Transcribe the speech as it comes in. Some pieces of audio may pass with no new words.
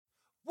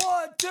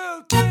1,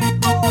 2, 3,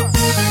 4.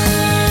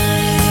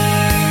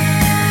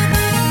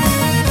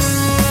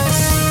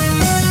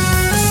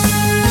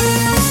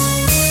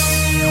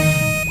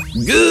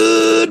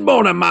 Good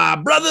morning, my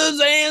brothers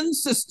and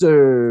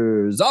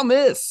sisters. On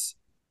this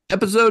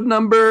episode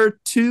number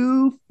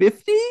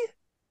 250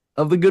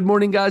 of the Good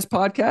Morning Guys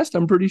podcast,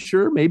 I'm pretty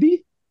sure,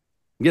 maybe.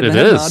 I'm getting a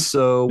head nod,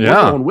 so we're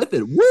going with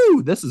it.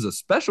 Woo! This is a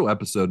special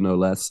episode, no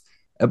less.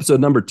 Episode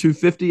number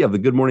 250 of the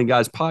Good Morning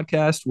Guys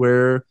podcast,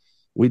 where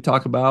we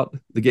talk about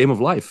the game of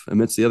life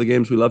amidst the other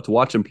games we love to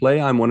watch and play.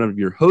 I'm one of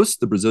your hosts,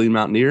 the Brazilian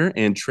Mountaineer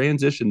and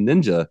Transition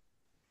Ninja,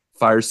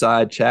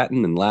 fireside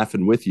chatting and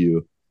laughing with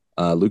you,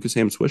 Lucas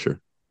Ham Swisher.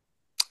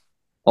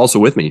 Also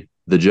with me,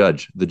 the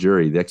judge, the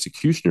jury, the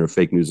executioner of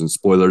fake news and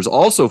spoilers,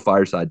 also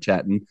fireside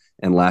chatting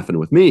and laughing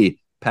with me,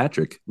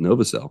 Patrick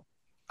Novosel.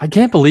 I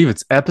can't believe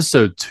it's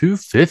episode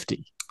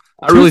 250.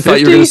 I really thought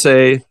you were going to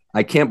say,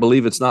 I can't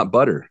believe it's not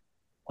butter.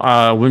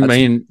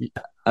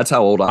 That's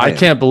how old I am. I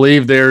can't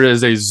believe there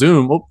is a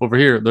Zoom. Oh, over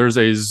here, there's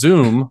a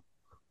Zoom.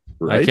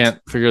 Right? I can't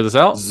figure this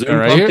out. Zoom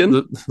right pumpkin.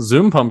 Here, the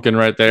Zoom pumpkin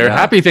right there. Yeah.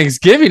 Happy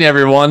Thanksgiving,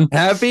 everyone.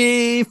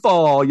 Happy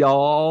fall,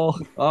 y'all.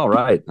 All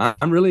right.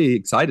 I'm really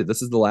excited.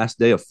 This is the last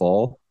day of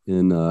fall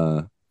in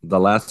the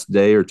last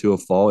day or two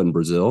of fall in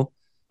Brazil,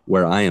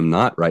 where I am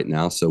not right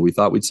now. So we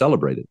thought we'd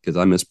celebrate it because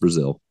I miss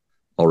Brazil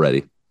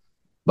already.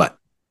 But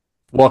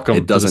welcome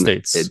to the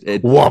States.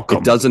 Welcome.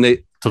 It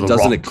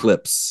doesn't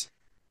eclipse.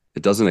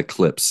 It doesn't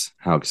eclipse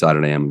how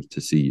excited I am to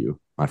see you,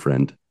 my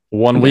friend.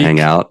 1 week. Hang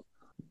out.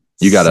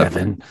 You got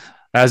 7.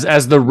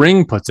 As the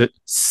ring puts it,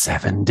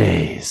 7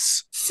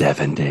 days.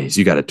 7 days.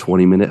 You got a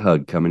 20-minute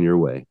hug coming your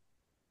way.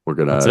 We're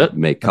going to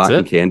make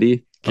cotton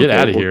candy. Get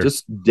out of here.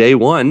 Just day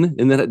one,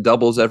 and then it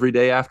doubles every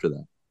day after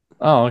that.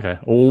 Oh, okay.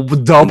 Oh,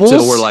 doubles?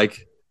 Until we're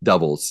like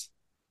doubles.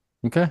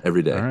 Okay.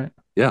 Every day. All right.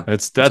 Yeah.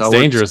 That's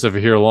dangerous if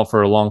you're here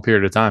for a long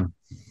period of time.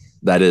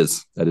 That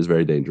is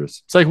very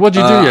dangerous. It's like,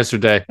 what'd you do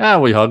yesterday?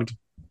 We hugged.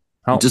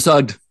 Just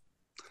hugged.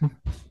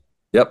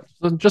 Yep.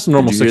 Just a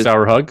normal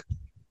 6-hour hug.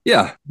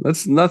 Yeah,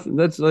 that's nothing.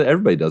 That's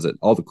everybody does it.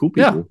 All the cool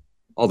people,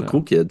 all the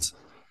cool kids.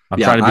 I'm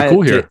trying to be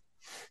cool here.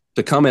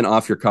 To comment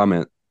off your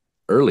comment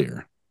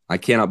earlier, I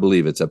cannot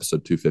believe it's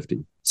episode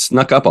 250.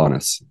 Snuck up on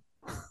us.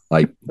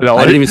 Like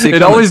I didn't even see it.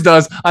 It always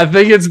does. I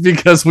think it's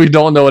because we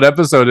don't know what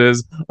episode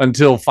is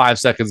until 5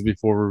 seconds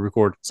before we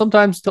record.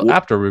 Sometimes till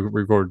after we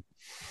record.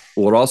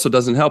 Well, it also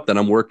doesn't help that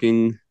I'm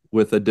working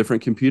with a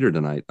different computer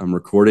tonight. I'm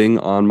recording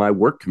on my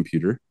work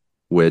computer,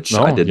 which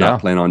I did not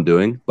plan on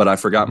doing, but I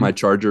forgot my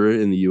charger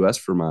in the US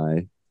for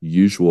my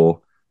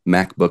usual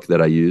MacBook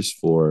that I use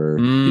for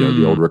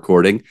the old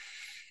recording.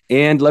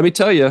 And let me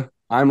tell you,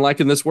 I'm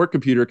liking this work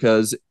computer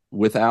because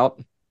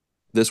without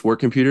this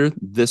work computer,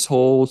 this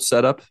whole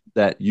setup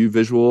that you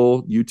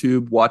visual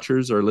YouTube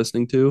watchers are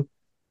listening to,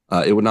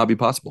 it would not be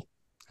possible.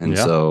 And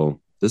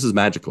so this is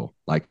magical,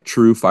 like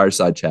true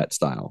fireside chat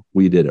style.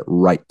 We did it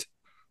right.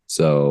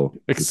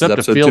 So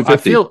except I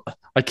feel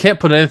I can't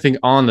put anything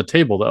on the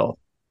table though.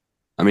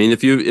 I mean,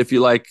 if you'd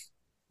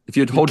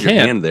hold your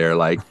hand there,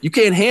 like you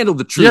can't handle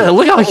the truth. Yeah,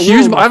 look how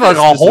huge I have like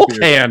a Hulk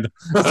hand.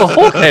 It's a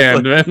Hulk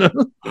hand, man.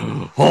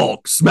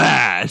 Hulk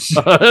smash.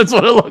 That's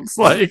what it looks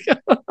like.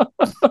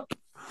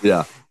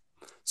 Yeah.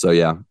 So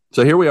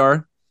here we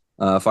are,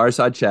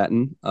 fireside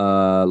chatting.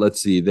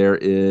 Let's see. There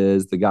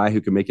is the guy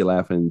who can make you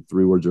laugh in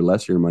 3 words or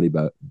less. Your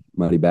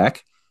money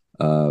back.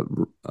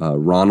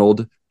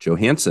 Ronald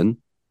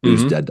Johansson,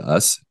 who's dead to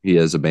us. He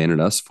has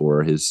abandoned us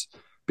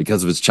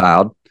because of his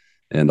child.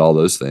 And all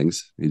those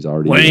things. He's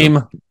already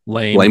lame.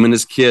 Blaming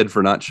his kid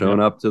for not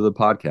showing up to the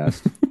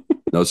podcast.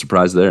 No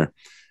surprise there.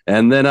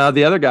 And then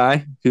the other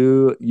guy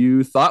who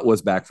you thought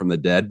was back from the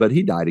dead, but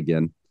he died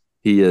again.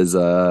 He is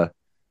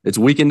it's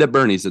Weekend at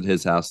Bernie's at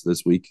his house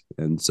this week.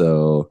 And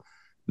so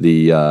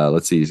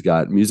let's see, he's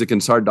got music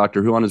and Sard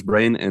Doctor Who on his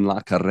brain and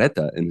La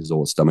Carreta in his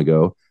old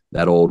stomacho,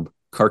 that old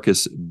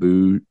carcass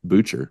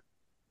butcher.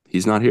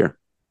 He's not here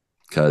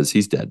because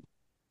he's dead.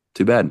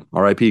 Too bad.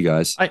 R.I.P.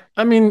 guys.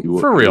 I mean,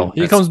 for real.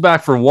 He comes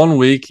back for 1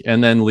 week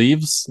and then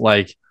leaves.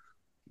 Like,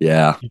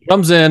 yeah, he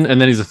comes in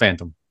and then he's a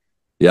phantom.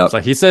 Yeah, it's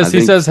like he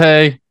says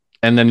hey,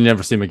 and then you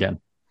never see him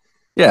again.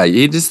 Yeah,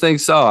 he just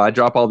thinks, I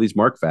drop all these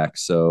mark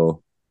facts,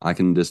 so I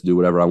can just do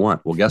whatever I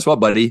want. Well, guess what,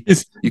 buddy?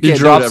 You can't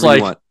do whatever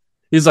you want.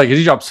 He's like,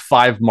 he drops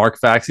 5 mark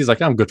facts. He's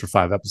like, I'm good for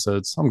 5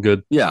 episodes. I'm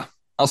good. Yeah,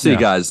 I'll see you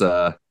guys in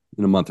a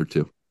month or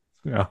 2.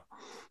 Yeah.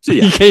 So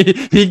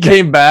he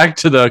came back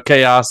to the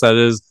chaos that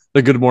is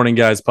the Good Morning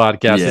Guys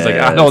podcast. Yes. He's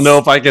like, I don't know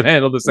if I can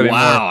handle this anymore.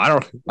 Wow,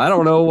 I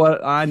don't know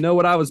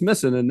what I was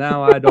missing, and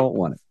now I don't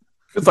want it.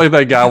 It's like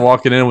that guy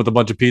walking in with a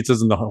bunch of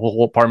pizzas and the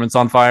whole apartment's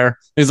on fire.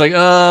 He's like,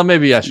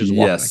 maybe I should just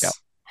walk back out.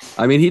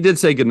 I mean, he did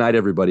say goodnight,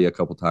 everybody, a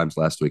couple times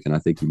last week, and I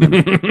think he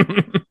meant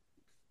it.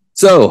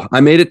 So I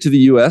made it to the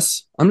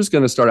U.S. I'm just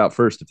going to start out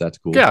first, if that's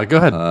cool. Yeah,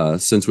 go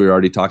ahead. Since we were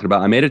already talking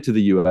about, I made it to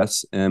the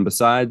U.S. and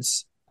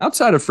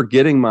outside of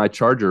forgetting my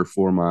charger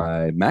for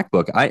my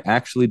MacBook, I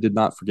actually did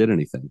not forget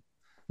anything.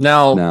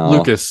 Now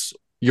Lucas,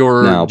 do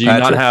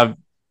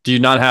you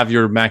not have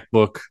your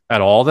MacBook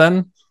at all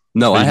then?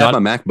 No, I have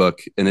my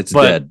MacBook and it's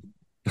dead.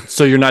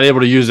 So you're not able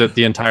to use it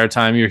the entire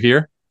time you're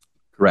here?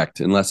 Correct.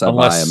 Unless I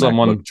buy a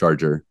MacBook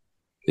charger.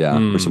 Yeah.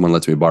 Or someone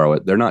lets me borrow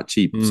it. They're not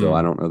cheap. So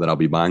I don't know that I'll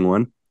be buying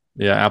one.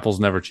 Yeah. Apple's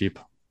never cheap.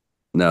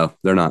 No,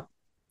 they're not.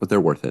 But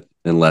they're worth it.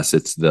 Unless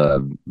it's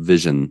the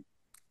Vision,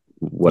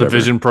 whatever. The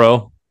Vision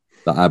Pro.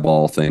 The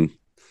eyeball thing.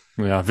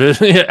 Yeah.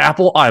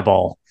 Apple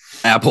eyeball.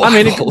 Apple I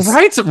mean, eyeballs.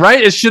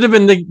 right? It should have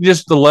been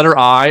just the letter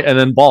I and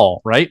then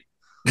ball, right?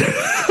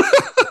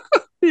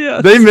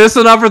 Yeah. They missed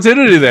an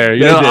opportunity there.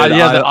 You know, did.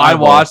 the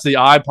iWatch, the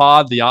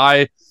iPod, the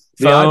iPhone.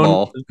 The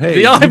eyeball. Hey,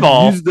 the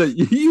eyeball.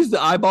 You use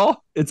the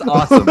eyeball? It's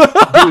awesome. Dude,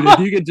 if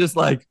you could just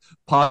like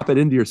pop it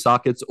into your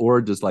sockets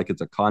or just like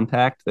it's a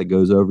contact that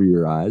goes over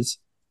your eyes.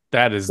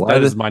 That is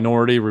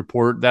Minority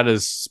Report. That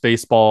is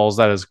Spaceballs.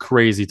 That is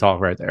crazy talk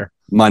right there.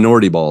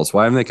 Minority balls.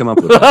 Why haven't they come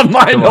up with that?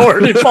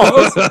 Minority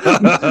balls.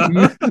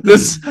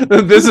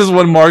 This is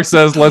when Mark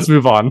says, "Let's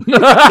move on."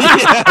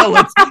 Yeah,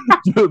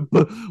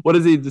 what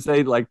does he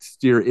say? Like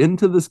steer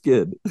into the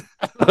skid.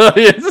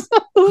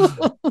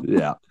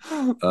 Yeah.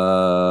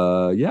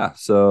 Yeah.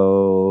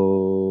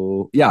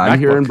 So yeah, I'm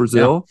here in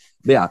Brazil.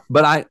 Yeah.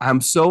 But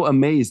I'm so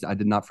amazed I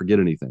did not forget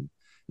anything.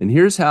 And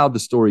here's how the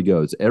story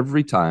goes.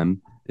 Every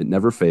time, it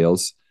never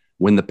fails,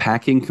 when the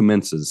packing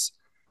commences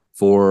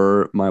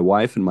for my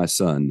wife and my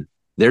son,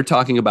 they're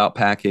talking about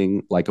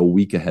packing like a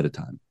week ahead of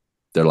time.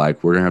 They're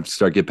like, we're going to have to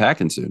start get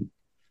packing soon.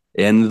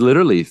 And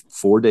literally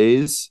 4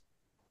 days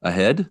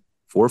ahead,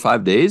 4 or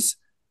 5 days,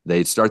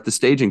 they start the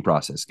staging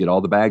process, get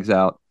all the bags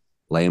out,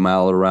 lay them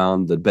all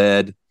around the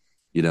bed,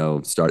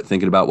 start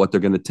thinking about what they're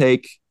going to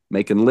take,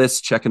 making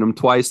lists, checking them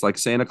twice like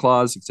Santa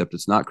Claus, except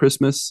it's not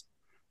Christmas.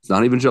 It's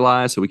not even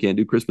July, so we can't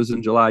do Christmas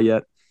in July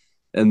yet.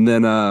 And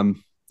then,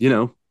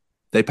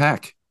 they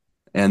pack.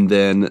 And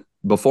then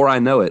before I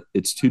know it,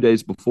 it's 2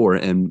 days before,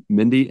 and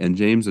Mindy and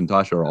James and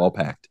Tasha are all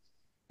packed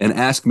and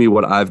ask me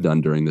what I've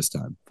done during this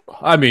time.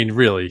 I mean,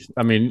 really,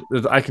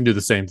 I can do the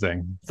same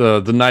thing.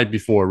 The night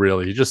before,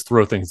 really, you just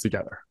throw things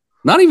together.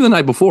 Not even the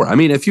night before. I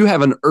mean, if you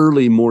have an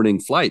early morning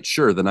flight,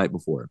 sure, the night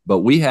before. But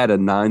we had a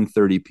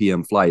 9:30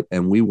 p.m. flight,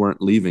 and we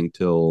weren't leaving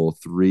till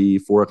 3,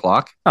 4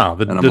 o'clock. Oh,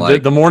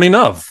 the morning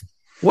of.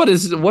 What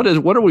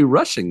are we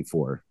rushing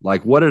for?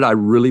 Like, what did I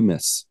really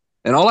miss?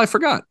 And all I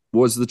forgot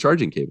was the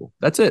charging cable.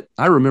 That's it.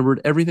 I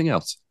remembered everything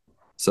else.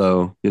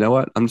 So you know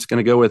what? I'm just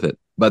going to go with it.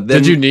 But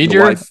then did you need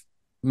your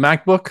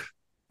MacBook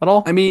at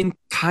all? I mean,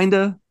 kind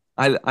of.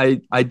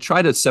 I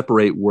try to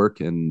separate work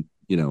and,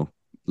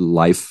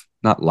 life,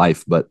 not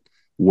life, but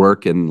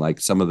work and like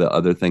some of the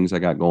other things I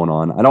got going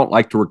on. I don't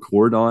like to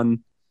record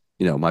on,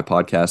 my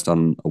podcast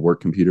on a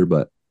work computer,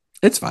 but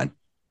it's fine.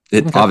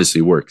 It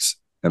obviously works.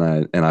 And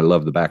I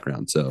love the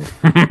background. So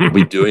I'll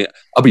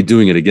be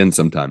doing it again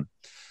sometime.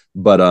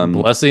 But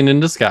blessing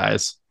in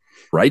disguise.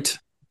 Right?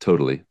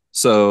 Totally.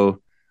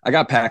 So I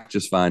got packed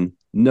just fine.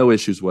 No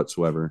issues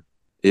whatsoever.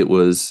 It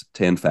was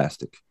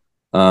fantastic.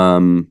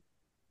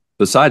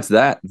 Besides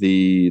that,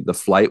 the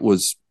flight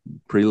was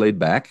pretty laid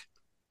back.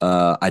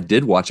 I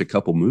did watch a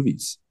couple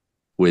movies,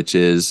 which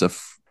is a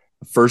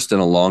first in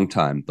a long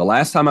time. The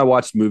last time I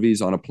watched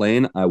movies on a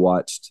plane, I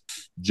watched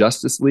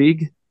Justice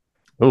League.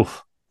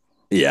 Oof.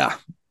 Yeah,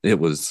 it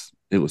was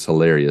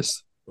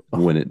hilarious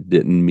when it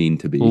didn't mean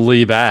to be.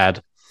 Lee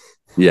bad.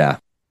 Yeah,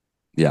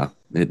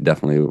 it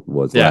definitely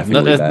was. Yeah,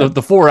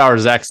 the 4 hour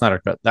Zack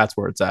Snyder cut. That's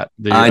where it's at.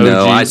 I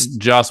know.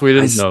 Joss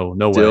Whedon.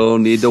 No way. Still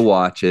need to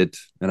watch it,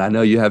 and I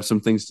know you have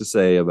some things to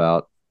say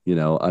about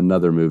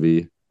another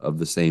movie of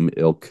the same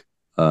ilk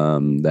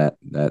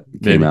that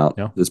came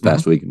out this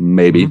past week,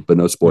 maybe, but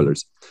no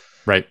spoilers.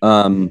 Right.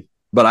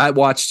 But I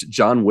watched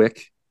John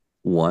Wick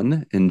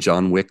 1 and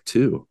John Wick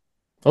 2.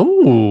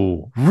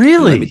 Oh,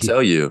 really? Let me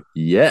tell you,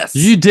 yes.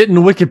 You didn't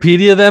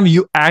Wikipedia them?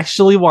 You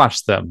actually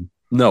watched them?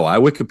 No, I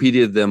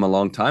Wikipedia'd them a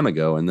long time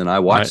ago, and then I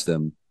watched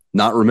them,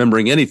 not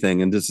remembering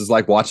anything, and this is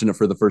like watching it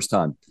for the first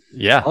time.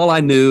 Yeah. All I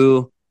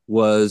knew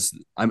was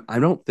I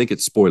don't think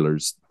it's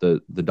spoilers.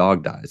 The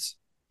dog dies.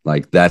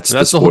 Like that's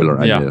the spoiler.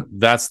 I knew.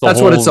 That's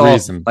what it's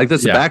reason. All like.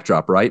 That's the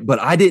backdrop, right? But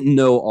I didn't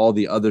know all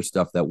the other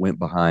stuff that went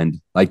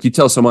behind. Like you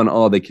tell someone,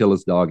 oh, they kill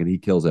his dog, and he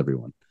kills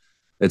everyone.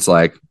 It's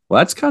like, well,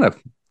 that's kind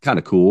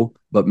of cool.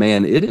 But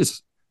man,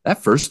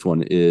 that first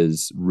one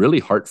is really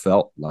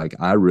heartfelt. Like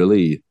I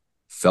really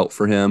felt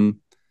for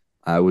him.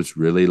 I was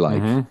really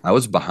I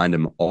was behind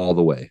him all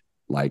the way.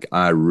 Like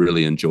I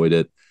really enjoyed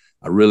it.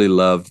 I really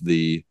loved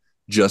the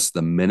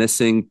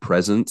menacing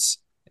presence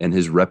and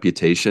his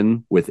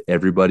reputation with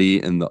everybody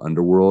in the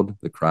underworld,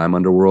 the crime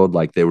underworld.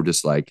 Like they were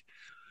just like,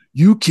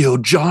 you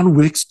killed John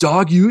Wick's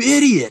dog, you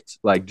idiot.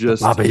 Like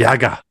just Baba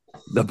Yaga.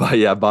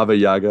 Baba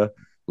Yaga.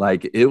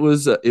 Like it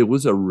was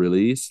a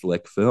really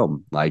slick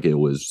film. Like it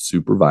was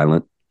super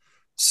violent,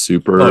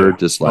 super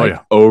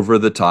over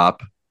the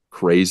top,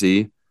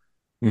 crazy.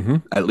 Mm-hmm.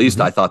 At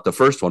least I thought the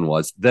first one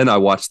was. Then I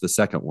watched the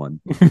second one,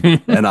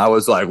 and I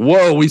was like,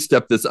 "Whoa, we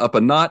stepped this up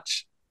a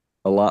notch.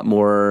 A lot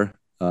more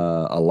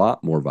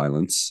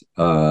violence."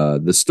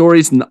 The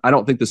stories, I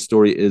don't think the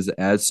story is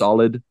as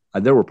solid.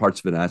 There were parts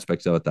of it,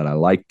 aspects of it that I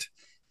liked.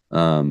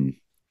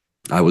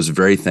 I was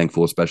very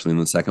thankful, especially in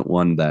the second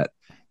one, that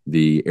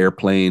the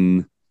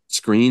airplane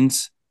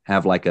screens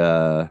have like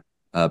a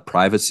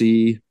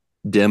privacy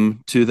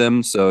dim to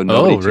them, so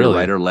nobody to your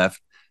right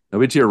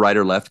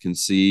or left, can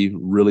see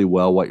really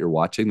well what you're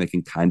watching. They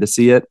can kind of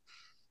see it,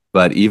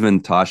 but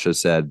even Tasha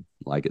said,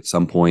 like, at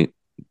some point,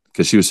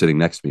 because she was sitting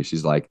next to me,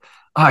 she's like,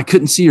 oh, I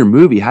couldn't see your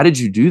movie. How did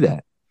you do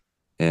that?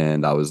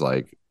 And I was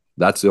like,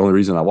 that's the only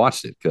reason I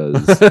watched it,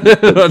 because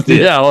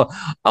yeah, well,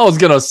 I was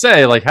gonna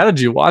say, like, how did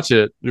you watch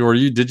it? Or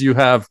did you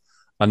have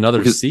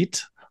another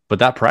seat? But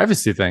that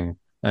privacy thing,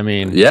 I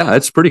mean, yeah,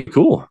 it's pretty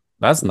cool.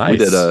 That's nice.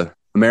 We did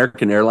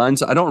American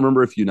Airlines. I don't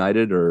remember if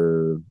United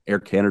or Air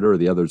Canada or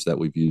the others that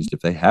we've used,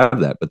 if they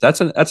have that, but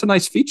that's a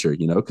nice feature,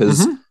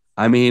 because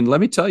I mean, let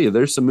me tell you,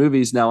 there's some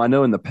movies now. I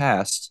know in the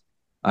past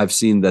I've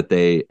seen that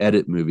they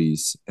edit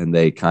movies and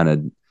they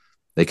kind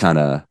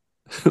of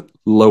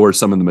lower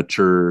some of the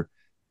mature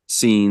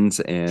scenes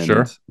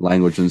and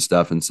language and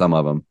stuff in some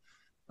of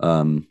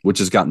them, which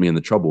has gotten me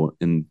in trouble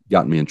in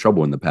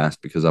the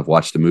past, because I've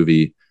watched a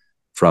movie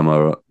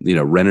from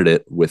rented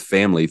it with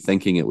family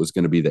thinking it was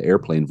going to be the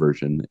airplane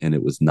version, and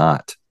it was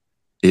not.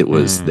 It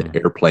was the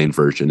airplane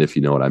version, if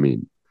you know what I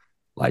mean,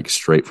 like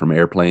straight from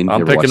Airplane.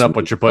 I'm picking up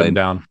what you're putting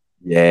down.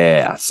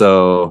 Yeah,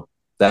 so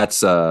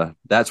that's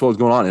what was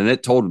going on, and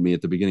it told me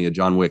at the beginning of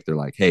John Wick, they're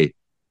like, hey,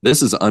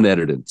 this is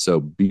unedited, so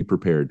be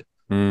prepared.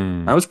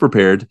 I was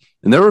prepared,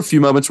 and there were a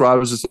few moments where I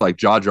was just like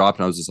jaw dropped,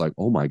 and I was just like,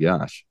 oh my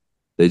gosh,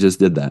 they just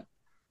did that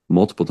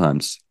multiple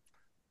times.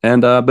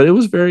 And but it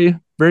was very,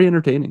 very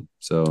entertaining.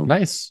 So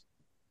nice.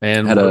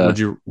 And what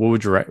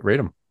would you rate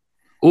them?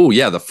 Oh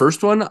yeah, the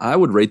first one, I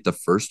would rate the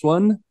first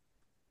one.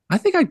 I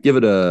think I'll give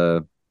it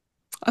a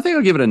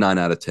 9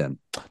 out of 10.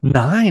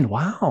 9,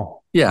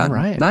 wow. Yeah, all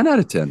right. 9 out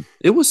of 10.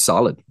 It was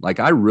solid.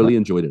 Like, I really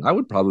enjoyed it. I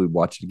would probably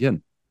watch it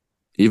again,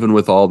 even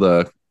with all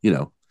the,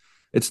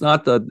 it's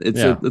not the,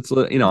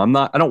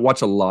 I don't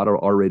watch a lot of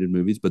R-rated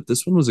movies, but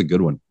this one was a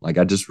good one. Like,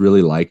 I just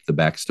really liked the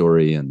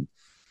backstory and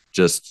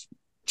just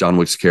John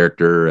Wick's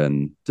character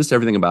and just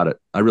everything about it.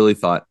 I really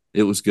thought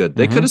it was good.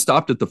 They could have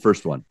stopped at the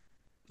first one.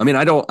 I mean,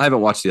 I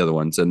haven't watched the other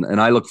ones, and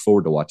I look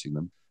forward to watching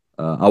them.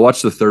 I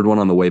watched the third one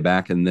on the way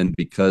back, and then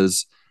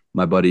because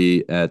my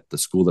buddy at the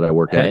school that I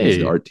work at is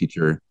the art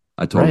teacher,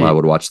 I told him I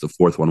would watch the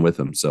fourth one with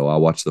him. So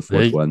I'll watch the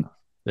fourth one.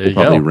 We'll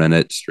probably rent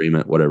it, stream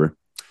it, whatever.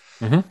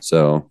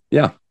 So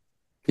yeah.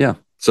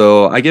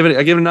 So I give it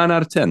a 9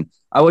 out of 10.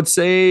 I would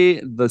say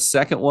the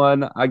second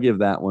one, I give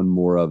that one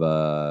more of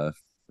a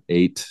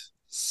 8.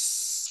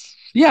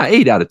 Yeah,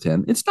 8 out of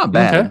 10. It's not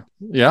bad. Okay.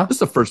 Yeah, just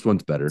the first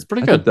one's better. It's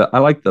pretty good. I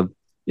like the.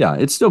 Yeah,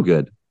 it's still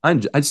good.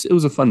 It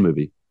was a fun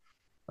movie.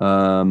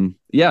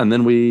 Yeah, and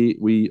then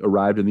we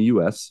arrived in the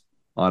U.S.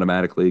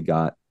 Automatically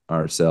got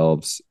our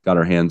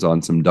hands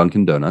on some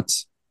Dunkin'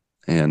 Donuts,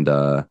 and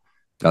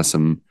got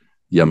some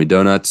yummy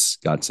donuts.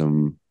 Got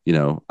some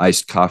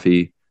iced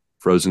coffee,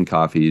 frozen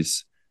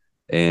coffees,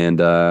 and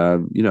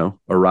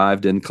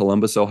arrived in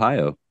Columbus,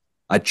 Ohio.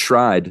 I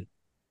tried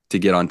to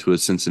get onto a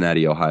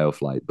Cincinnati, Ohio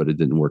flight, but it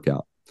didn't work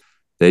out.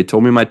 They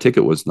told me my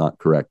ticket was not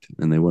correct,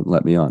 and they wouldn't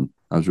let me on.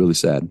 I was really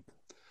sad.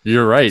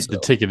 You're right. So, the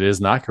ticket is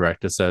not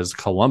correct. It says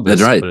Columbus,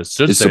 that's right. But it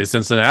should say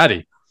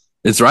Cincinnati.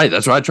 It's right.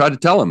 That's what I tried to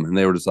tell them, and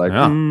they were just like,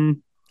 I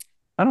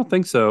don't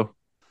think so.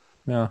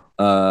 Yeah.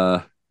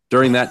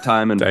 During that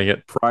time and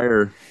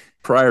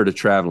prior to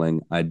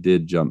traveling, I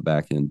did jump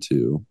back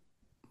into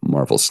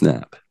Marvel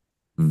Snap.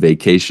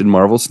 Vacation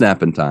Marvel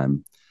Snapping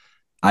time.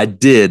 I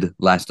did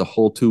last a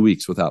whole 2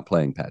 weeks without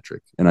playing,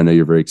 Patrick, and I know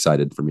you're very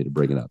excited for me to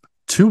bring it up.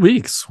 2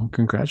 weeks. Well,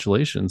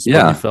 congratulations.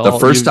 Yeah, the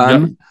first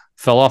time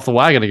fell off the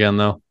wagon again,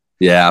 though.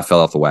 Yeah, I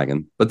fell off the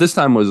wagon, but this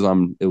time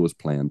it was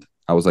planned.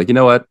 I was like, you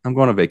know what? I'm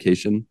going on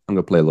vacation. I'm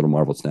going to play a little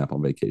Marvel Snap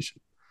on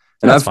vacation,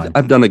 and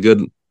I've done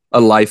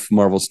a life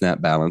Marvel Snap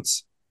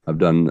balance. I've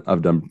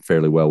done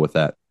fairly well with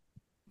that.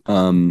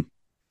 And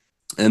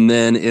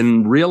then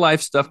in real life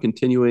stuff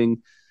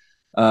continuing.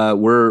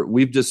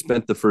 We've just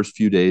spent the first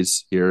few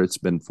days here. It's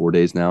been 4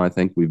 days now. I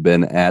think we've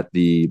been at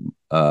the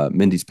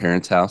Mindy's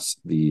parents' house,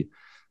 the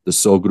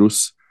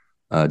Sogrus,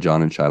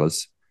 John and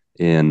Shila's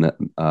in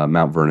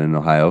Mount Vernon,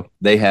 Ohio.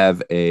 They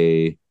have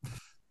I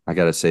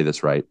gotta say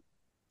this right,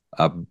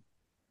 a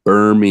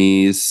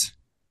Burmese,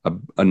 a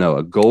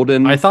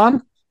golden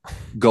python,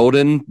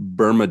 golden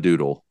Burma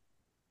doodle.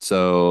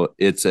 So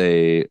it's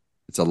a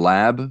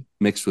lab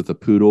mixed with a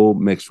poodle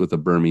mixed with a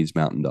Burmese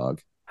mountain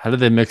dog. How do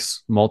they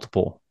mix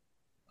multiple?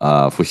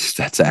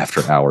 That's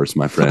after hours,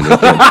 my friend. We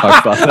can't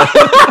talk about that.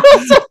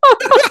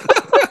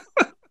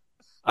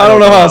 I don't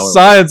know how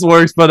science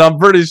works, but I'm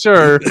pretty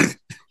sure.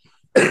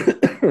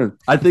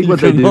 I think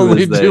what they do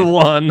is do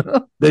one.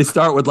 They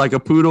start with like a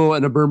poodle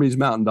and a Burmese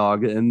mountain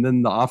dog, and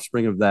then the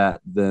offspring of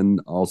that then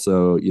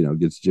also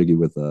gets jiggy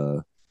with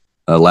a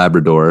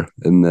Labrador,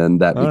 and then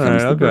that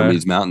becomes the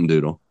Burmese mountain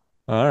doodle.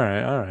 All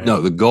right. No,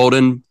 the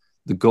golden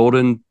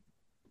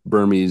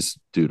Burmese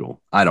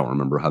doodle. I don't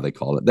remember how they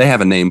call it. They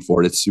have a name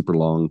for it. It's super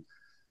long.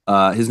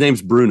 His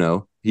name's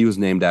Bruno. He was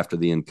named after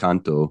the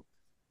Encanto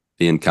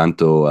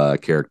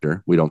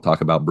character. We don't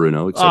talk about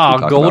Bruno.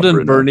 Except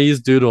golden Burmese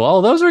doodle.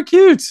 Oh, those are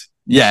cute.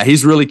 Yeah,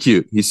 he's really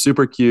cute. He's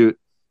super cute.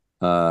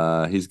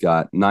 He's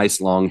got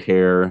nice long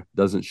hair,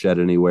 doesn't shed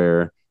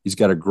anywhere. He's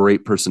got a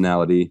great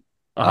personality.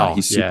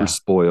 He's super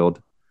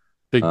spoiled.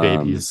 Big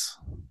babies.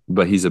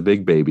 But he's a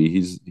big baby.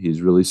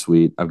 He's really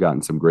sweet. I've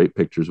gotten some great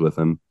pictures with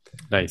him.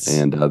 Nice.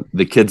 And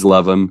the kids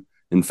love him.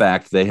 In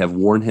fact, they have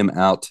worn him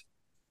out.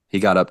 He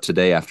got up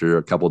today after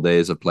a couple of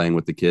days of playing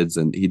with the kids,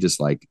 and he just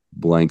like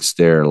blank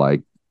stare.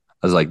 Like,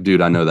 I was like,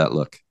 dude, I know that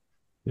look.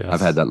 Yes.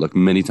 I've had that look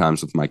many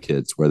times with my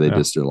kids where they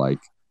just are like,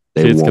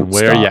 they kids won't can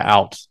wear stop. you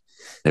out.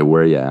 They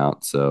wear you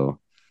out. So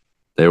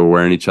they were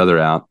wearing each other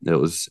out. It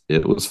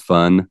was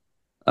fun.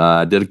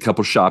 Did a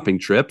couple shopping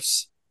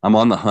trips. I'm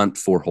on the hunt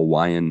for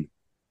Hawaiian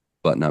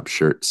button-up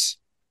shirts.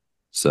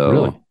 So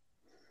really?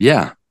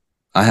 Yeah,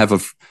 I have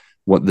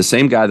the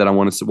same guy that I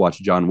wanted to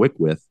watch John Wick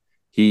with.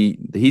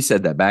 He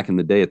said that back in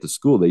the day at the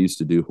school they used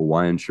to do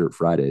Hawaiian shirt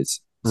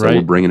Fridays. So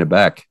we're bringing it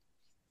back.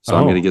 So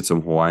I'm going to get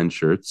some Hawaiian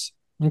shirts.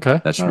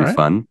 Okay, that should be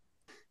fun.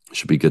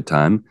 Should be a good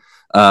time.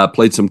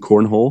 Played some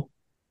cornhole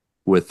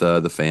with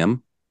the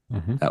fam.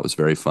 Mm-hmm. That was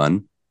very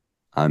fun.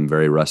 I'm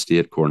very rusty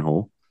at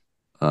cornhole.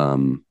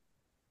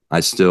 I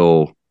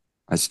still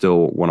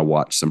want to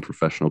watch some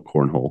professional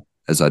cornhole,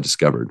 as I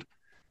discovered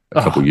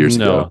a couple years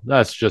ago.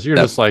 That's just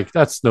just like,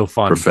 that's no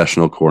fun.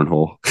 Professional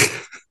cornhole.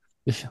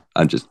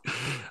 I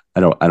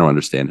don't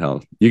understand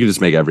how you can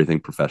just make everything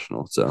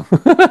professional. So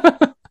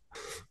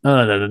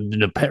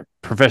the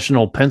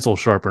professional pencil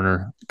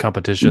sharpener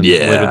competition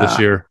later this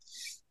year.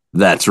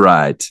 That's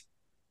right.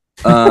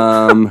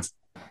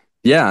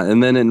 Yeah,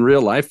 and then in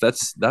real life,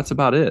 that's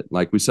about it.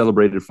 Like, we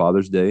celebrated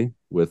Father's Day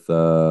with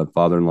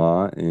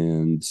father-in-law,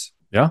 and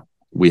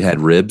we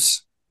had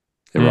ribs.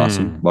 They were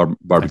awesome.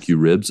 Barbecue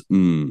ribs.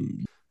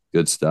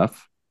 Good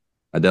stuff.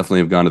 I definitely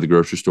have gone to the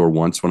grocery store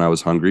once when I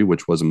was hungry,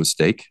 which was a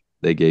mistake.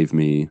 They gave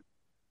me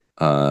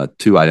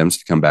 2 items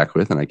to come back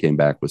with, and I came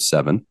back with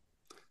 7.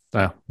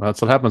 Yeah,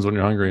 that's what happens when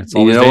you're hungry. It's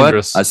always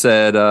dangerous. What? I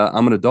said,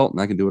 I'm an adult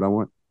and I can do what I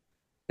want.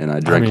 And I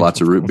drank lots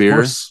of root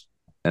beer,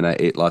 and I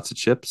ate lots of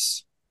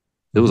chips.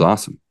 It was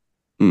awesome.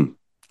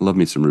 Love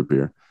me some root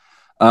beer.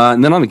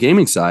 And then on the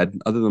gaming side,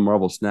 other than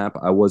Marvel Snap,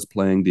 I was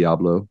playing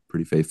Diablo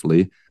pretty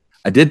faithfully.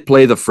 I did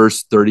play the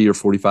first 30 or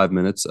 45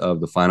 minutes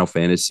of the Final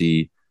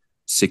Fantasy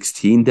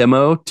 16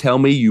 demo. Tell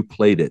me you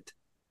played it.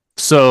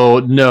 So,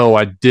 no,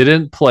 I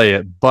didn't play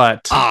it,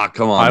 but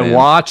come on, I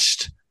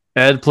watched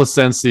Ed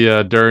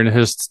Placencia during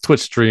his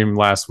Twitch stream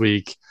last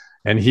week,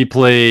 and he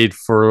played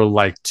for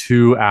like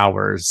 2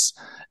 hours.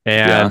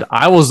 And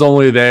I was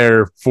only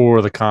there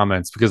for the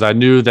comments because I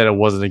knew that it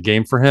wasn't a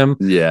game for him.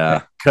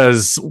 Yeah.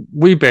 Because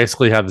we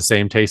basically have the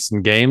same taste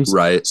in games.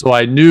 Right. So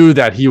I knew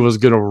that he was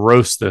going to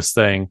roast this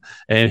thing,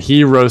 and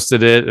he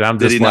roasted it. And I'm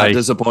just Did he not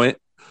disappoint?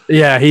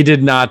 Yeah, he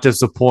did not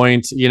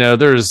disappoint. You know,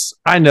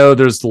 I know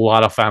there's a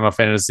lot of Final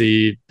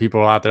Fantasy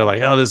people out there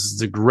like, oh, this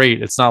is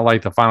great. It's not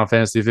like the Final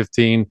Fantasy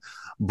 15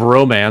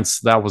 bromance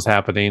that was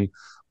happening.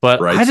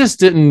 But I just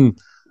didn't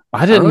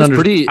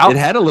understand. It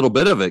had a little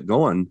bit of it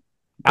going.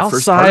 The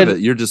first part of it,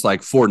 you're just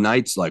like 4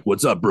 nights, like,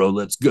 what's up, bro?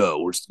 Let's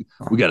go.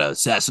 We got to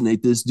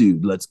assassinate this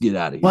dude. Let's get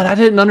out of here. But I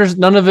didn't understand.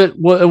 None of it.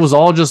 It was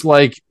all just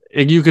like,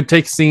 you could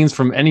take scenes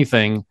from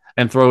anything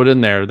and throw it in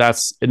there.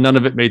 None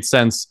of it made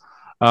sense.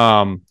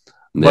 I don't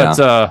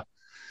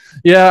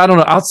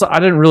know. Outside, I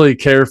didn't really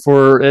care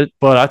for it,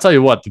 but I tell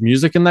you what, the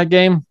music in that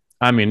game,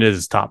 I mean, it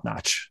is top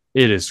notch.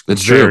 It's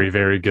very,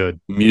 very good.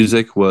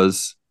 Music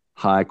was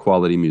high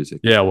quality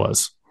music. Yeah, it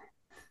was.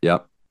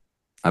 Yep.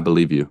 I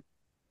believe you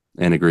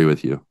and agree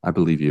with you. I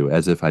believe you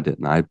as if I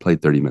didn't. I played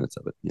 30 minutes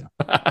of it.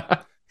 Yeah.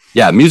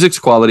 Yeah. Music's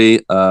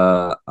quality.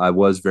 I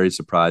was very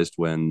surprised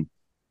when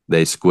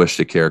they squished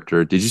a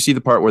character. Did you see the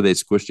part where they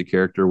squished a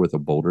character with a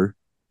boulder?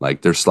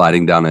 Like, they're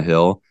sliding down a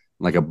hill,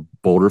 like a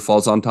boulder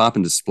falls on top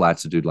and just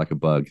splats a dude like a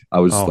bug.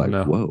 I was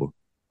whoa,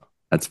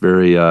 that's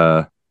very,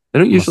 they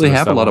don't usually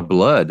have a lot of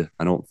blood,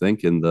 I don't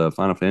think, in the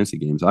Final Fantasy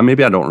games.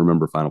 Maybe I don't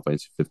remember Final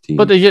Fantasy 15.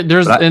 But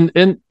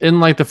in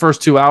like the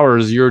first 2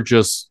 hours,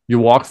 you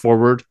walk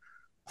forward,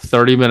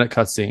 30-minute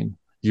cutscene.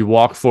 You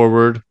walk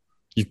forward.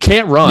 You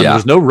can't run. Yeah.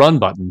 There's no run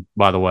button,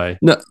 by the way.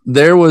 No,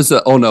 there was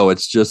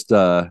it's just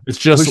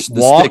push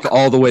walk the stick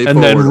all the way and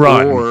forward, then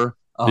run. Or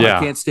I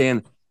can't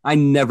stand. I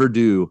never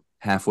do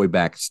halfway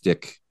back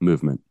stick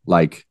movement.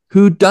 Like,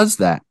 who does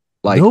that?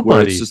 Like, nobody.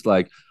 Where it's just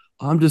like,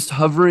 I'm just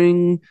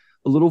hovering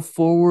a little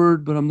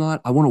forward, but I'm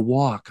not. I want to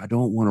walk. I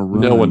don't want to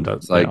run. No one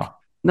does. Like,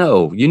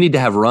 no, you need to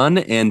have run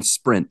and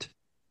sprint.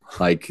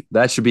 Like,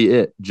 that should be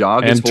it.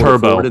 Jog and is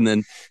turbo forward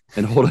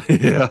and hold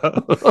it. Yeah.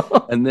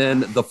 And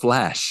then the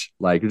flash.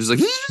 Like, you're just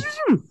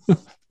like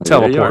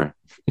teleport.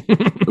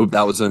 Oop,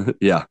 that was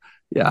yeah.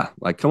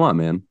 Like, come on,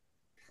 man.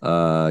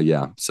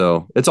 Yeah.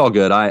 So it's all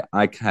good. I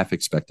half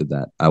expected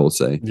that, I will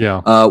say.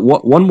 Yeah.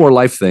 One more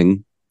life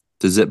thing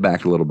to zip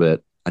back a little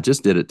bit. I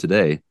just did it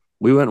today.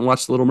 We went and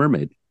watched The Little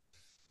Mermaid.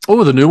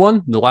 Oh, the new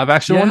one, the live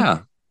action one.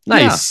 Yeah.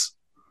 Nice.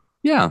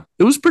 Yeah.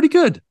 It was pretty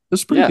good.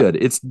 Good.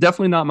 It's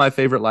definitely not my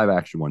favorite live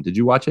action one. Did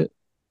you watch it?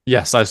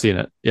 Yes, I've seen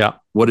it. Yeah.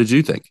 What did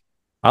you think?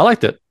 I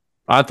liked it.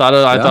 I thought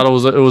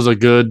it was a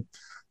good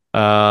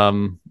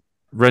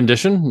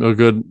rendition, a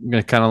good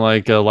kind of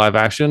like live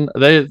action.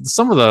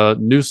 Some of the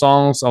new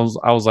songs,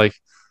 I was like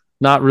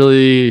not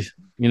really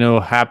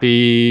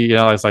happy.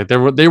 It's like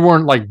they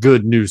weren't like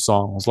good new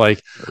songs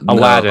like No,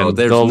 Aladdin,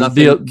 there's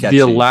nothing the catchy.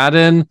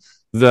 Aladdin,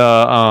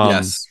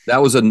 Yes,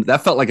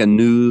 that felt like a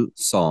new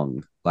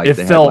song. Like it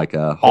they had felt like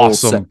a whole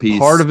awesome set piece.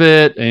 part of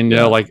it, and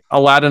Yeah. like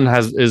Aladdin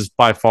is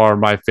by far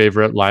my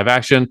favorite live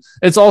action.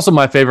 It's also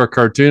my favorite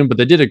cartoon, but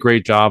they did a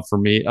great job for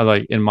me,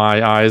 like in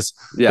my eyes.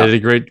 Yeah. They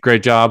did a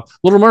great job.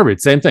 Little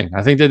Mermaid, same thing.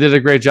 I think they did a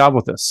great job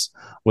with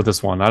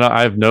this one.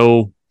 I have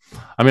no,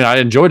 I mean, I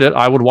enjoyed it.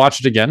 I would watch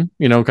it again,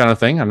 kind of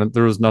thing. And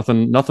there was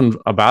nothing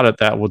about it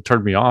that would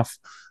turn me off.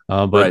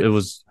 But Right. it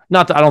was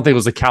not. I don't think it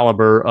was the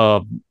caliber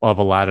of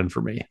Aladdin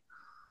for me.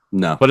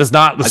 No, But it's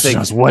not. I think-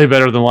 It's way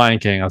better than Lion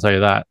King. I'll tell you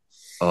that.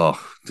 Oh,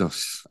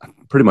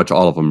 pretty much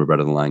all of them are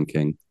better than Lion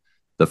King,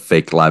 the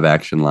fake live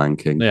action Lion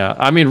King. Yeah,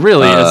 I mean,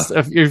 really,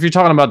 if you're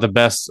talking about the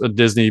best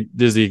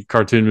Disney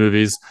cartoon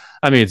movies,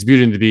 I mean, it's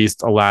Beauty and the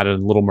Beast,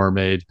 Aladdin, Little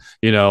Mermaid,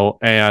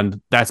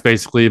 and that's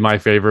basically my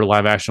favorite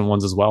live action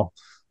ones as well.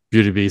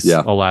 Beauty and the Beast,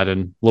 Yeah.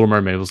 Aladdin, Little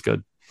Mermaid was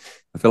good.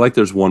 I feel like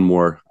there's one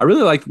more.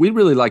 We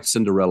really liked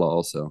Cinderella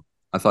also.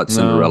 I thought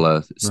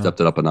Cinderella stepped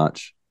it up a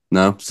notch.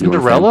 No?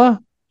 Cinderella?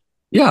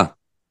 Yeah.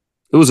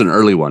 It was an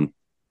early one.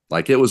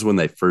 Like it was when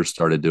they first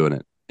started doing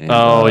it. And,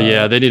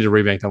 yeah, they need to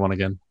remake that one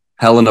again.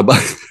 Helena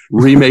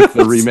remake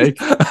the remake.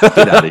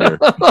 Get out of here.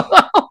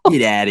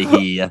 Get out of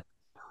here.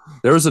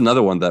 There was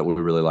another one that we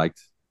really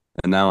liked,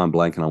 and now I'm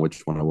blanking on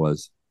which one it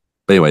was.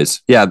 But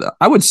anyways, yeah,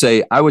 I would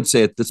say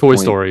at this Toy point,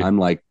 Story. I'm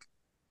like,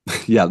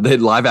 yeah, they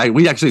live act.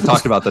 We actually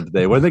talked about that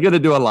today. When are they going to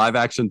do a live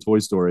action Toy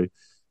Story?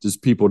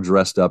 Just people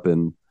dressed up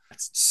in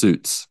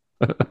suits,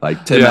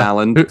 like Tim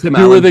Allen. Tim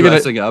who Allen are they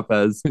dressing up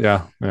as?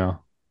 Yeah.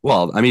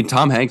 Well, I mean,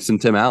 Tom Hanks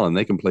and Tim Allen,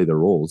 they can play their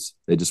roles.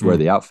 They just wear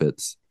the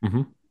outfits.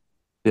 Mm-hmm.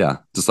 Yeah,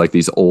 just like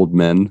these old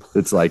men.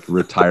 It's like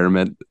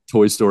retirement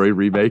Toy Story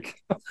remake.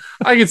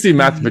 I can see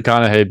Matthew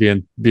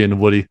McConaughey being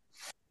Woody.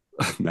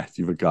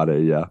 Matthew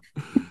McConaughey, yeah.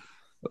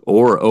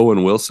 Or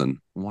Owen Wilson.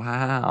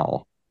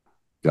 Wow.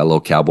 Got a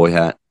little cowboy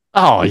hat.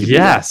 Oh,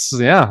 yes.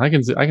 Yeah, I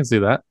can see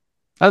that.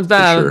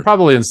 Sure.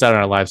 Probably in Saturday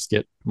Night Live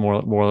skit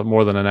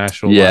more than an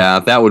actual. Yeah,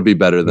 that would be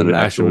better than an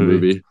actual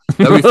movie.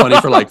 That'd be funny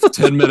for like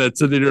 10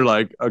 minutes. And then you're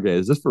like, okay,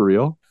 is this for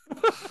real?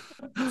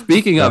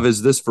 Speaking of,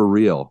 is this for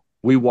real?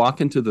 We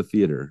walk into the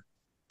theater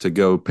to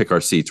go pick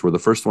our seats. We're the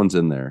first ones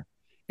in there.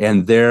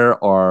 And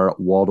there are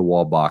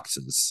wall-to-wall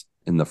boxes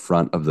in the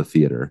front of the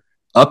theater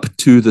up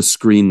to the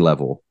screen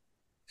level.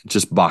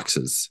 Just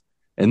boxes.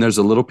 And there's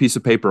a little piece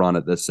of paper on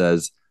it that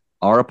says,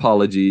 our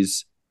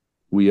apologies.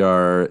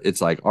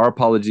 It's like, our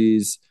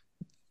apologies.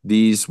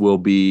 These will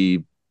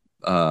be,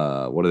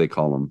 what do they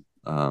call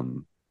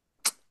them?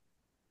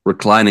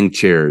 Reclining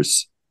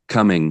chairs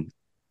coming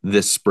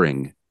this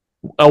spring.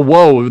 Oh,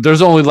 whoa.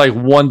 There's only like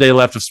 1 day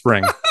left of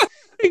spring.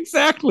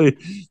 Exactly.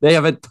 They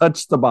haven't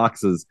touched the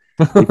boxes.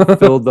 They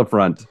filled the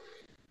front.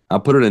 I'll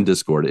put it in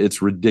Discord.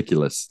 It's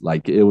ridiculous.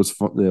 Like it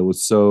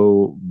was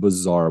so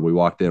bizarre. We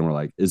walked in. We're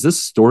like, is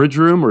this storage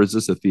room or is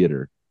this a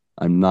theater?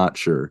 I'm not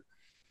sure.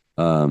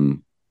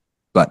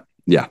 But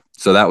yeah,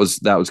 so that was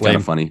kind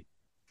of funny.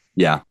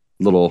 Yeah.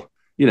 Little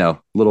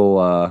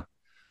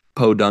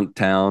podunk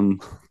town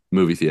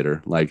movie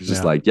theater. Like it's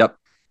just like, yep.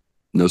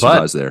 No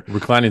surprise there.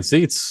 Reclining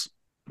seats.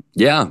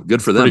 Yeah.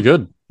 Good for them. Pretty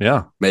good.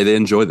 Yeah. May they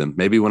enjoy them.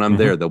 Maybe when I'm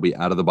there, they'll be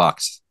out of the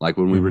box. Like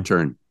when we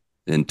return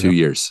in 2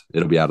 years,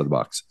 it'll be out of the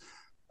box.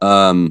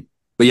 But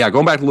yeah,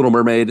 going back to Little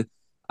Mermaid,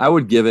 I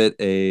would give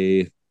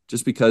it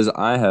just because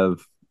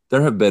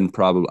there have been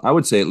probably, I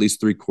would say at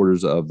least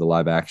 3/4 of the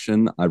live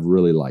action I've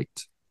really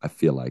liked. I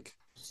feel like,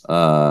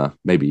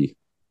 maybe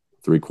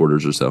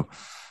 3/4 or so,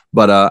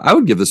 but, I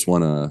would give this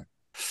one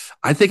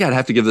I think I'd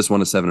have to give this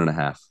one a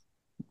 7.5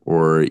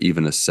 or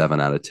even a 7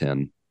 out of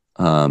 10.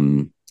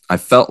 I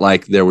felt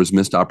like there was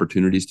missed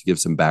opportunities to give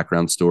some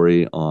background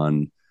story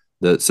on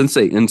since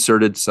they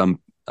inserted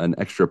an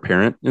extra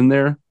parent in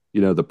there,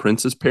 the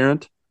prince's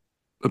parent,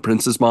 the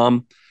prince's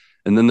mom.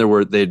 And then there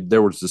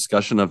was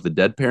discussion of the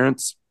dead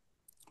parents,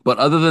 but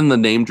other than the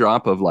name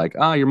drop of like,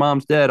 your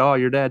mom's dead. Oh,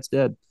 your dad's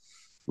dead.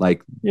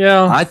 Like,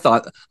 yeah, I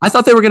thought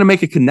they were going to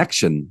make a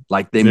connection.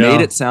 Like they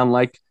made it sound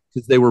like,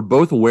 because they were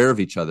both aware of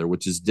each other,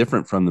 which is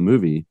different from the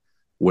movie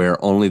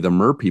where only the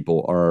mer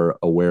people are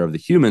aware of the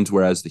humans,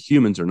 whereas the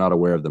humans are not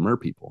aware of the mer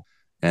people.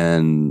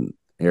 And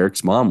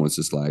Eric's mom was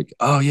just like,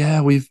 oh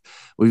yeah, we've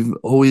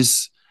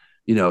always,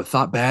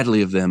 thought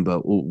badly of them,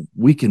 but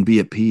we can be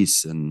at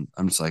peace. And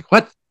I'm just like,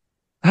 what?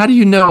 How do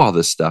you know all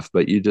this stuff?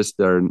 But you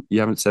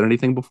haven't said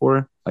anything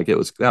before. Like that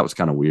was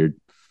kind of weird.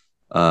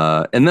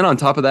 And then on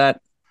top of that,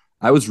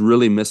 I was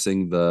really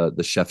missing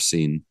the chef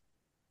scene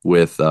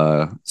with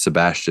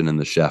Sebastian and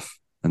the chef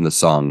and the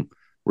song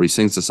where he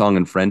sings the song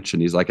in French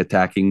and he's like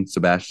attacking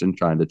Sebastian,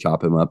 trying to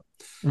chop him up.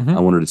 Mm-hmm.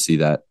 I wanted to see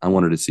that. I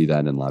wanted to see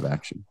that in live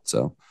action.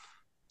 So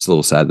it's a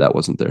little sad that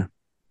wasn't there.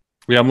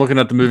 Yeah, I'm looking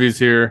at the movies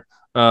here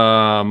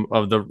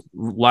of the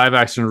live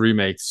action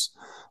remakes.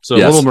 So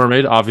Yes. Little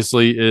Mermaid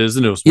obviously is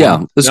the newest one. Yeah,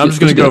 I'm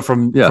just going to go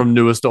from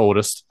newest to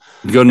oldest.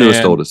 Go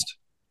newest to oldest.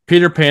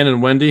 Peter Pan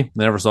and Wendy.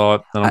 Never saw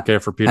it. I don't care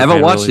for Peter Haven't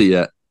Pan. watched really. it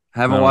yet.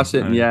 Haven't watched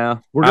it. Yeah,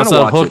 we're gonna Outside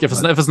of watch Hook, it.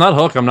 if it's not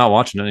Hook, I'm not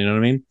watching it. You know what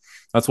I mean?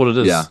 That's what it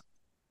is. Yeah.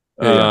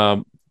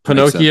 Yeah.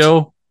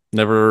 Pinocchio.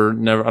 Never.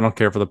 I don't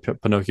care for the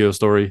Pinocchio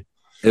story.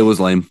 It was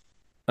lame.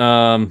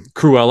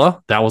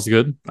 Cruella. That was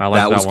good. I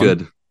like that one. That was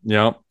good.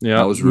 Yeah.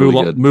 That was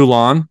really good.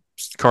 Mulan.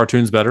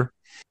 Cartoon's better.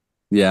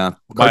 Yeah,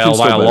 by a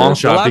long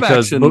shot,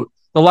 because the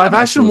live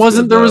action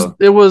wasn't good,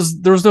 there was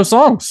no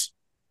songs.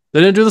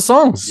 They didn't do the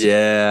songs.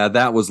 Yeah,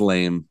 that was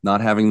lame.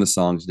 Not having the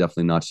songs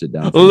definitely notched it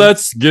down.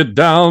 Let's get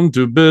down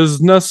to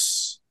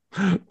business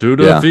to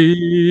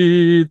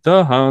defeat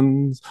the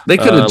Huns. They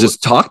could have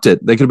just talked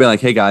it. They could have been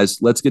like, "Hey guys,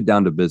 let's get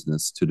down to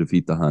business to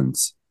defeat the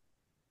Huns."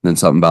 And then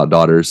something about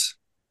daughters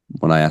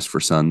when I asked for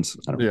sons.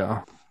 I don't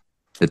know.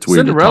 It's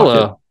weird.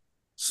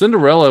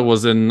 Cinderella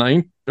was in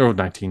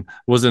 2015.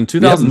 Was in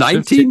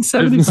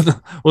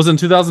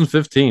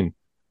 2015.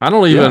 I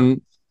don't even. Yeah.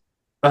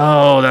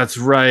 Oh, that's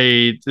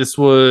right. This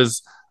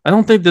was. I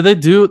don't think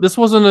this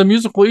wasn't a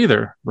musical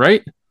either,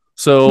 right?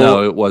 So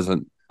no, it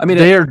wasn't. I mean,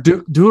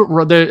 do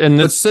it. And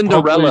but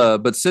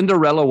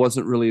Cinderella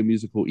wasn't really a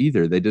musical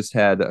either. They just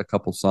had a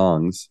couple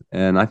songs,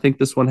 and I think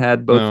this one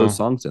had both those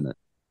songs in it.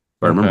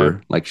 I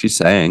remember, like she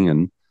sang,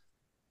 and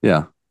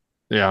yeah.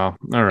 All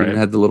right. It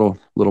had the little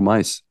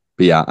mice.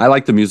 But yeah, I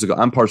like the musical.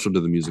 I'm partial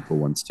to the musical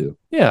ones too.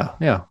 Yeah.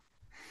 But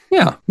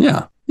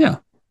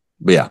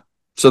yeah,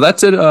 so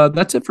that's it.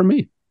 That's it for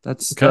me.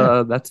 That's the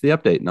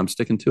update, and I'm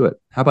sticking to it.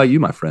 How about you,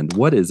 my friend?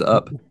 What is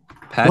up,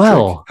 Patrick?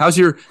 Well, how's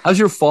your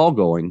fall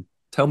going?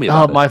 Tell me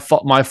about it.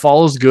 My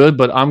fall is good,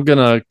 but I'm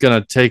gonna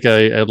take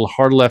a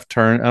hard left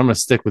turn, and I'm gonna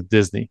stick with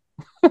Disney.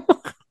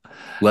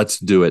 Let's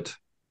do it.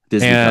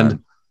 Disney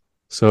time.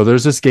 So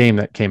there's this game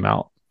that came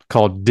out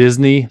called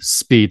Disney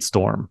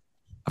Speedstorm.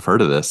 I've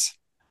heard of this.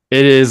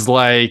 It is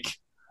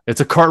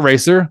it's a kart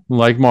racer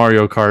like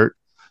Mario Kart,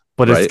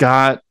 but it's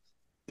got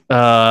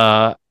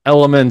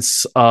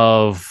elements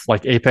of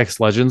like Apex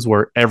Legends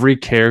where every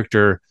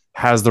character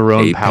has their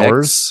own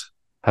powers,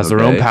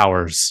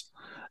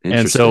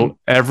 and so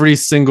every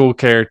single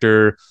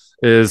character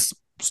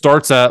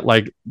starts at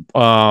level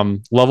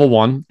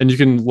 1, and you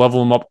can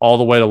level them up all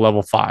the way to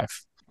level 5.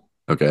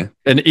 Okay,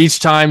 and each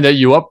time that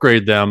you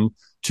upgrade them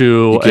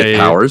to a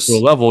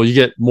level, you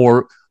get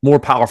more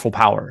powerful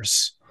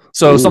powers.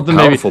 So something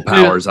powerful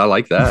powers. I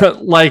like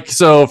that.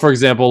 So for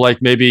example,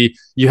 maybe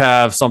you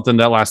have something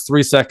that lasts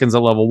 3 seconds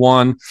at level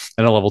 1,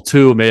 and at level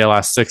 2 may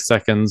last 6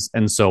 seconds,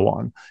 and so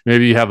on.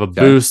 Maybe you have a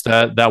boost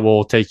that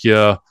will take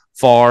you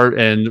far,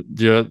 and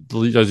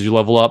as you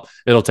level up,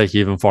 it'll take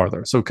you even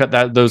farther. So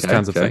cut those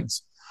kinds of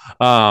things.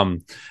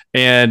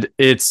 And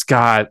it's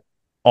got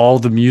all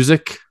the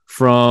music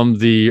from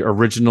the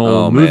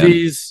original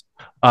movies.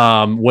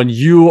 When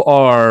you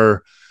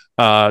are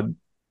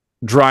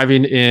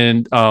driving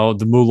in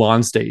the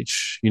Mulan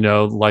stage,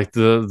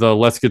 the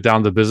let's get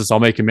down to business, I'll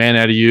make a man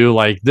out of you,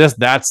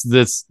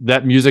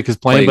 that music is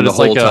playing, but it's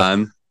the whole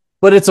time.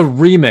 But it's a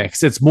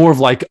remix. It's more of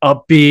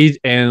upbeat,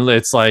 and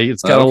it's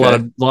got a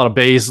lot of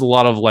bass, a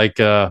lot of I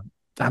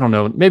don't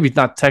know, maybe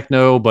not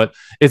techno, but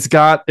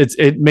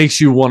it makes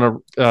you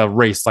want to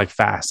race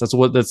fast. That's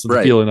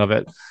the feeling of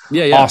it.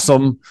 Yeah.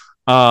 Awesome.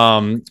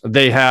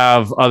 They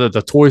have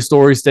the Toy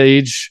Story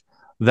stage.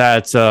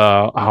 That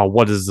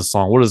what is the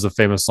song? What is the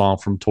famous song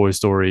from Toy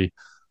Story?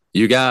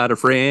 You got a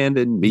friend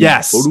in me.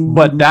 Yes,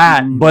 but in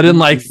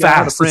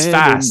fast. It's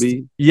fast.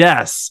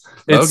 Yes.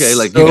 It's okay,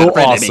 you got a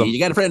friend in me. You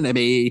got a friend in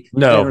me.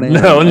 No,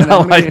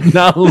 not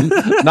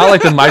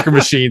like the Micro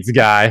Machines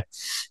guy.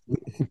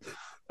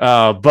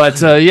 But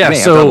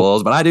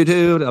troubles, but I do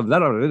too. But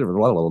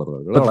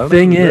the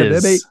thing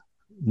is,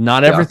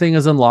 not everything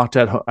is unlocked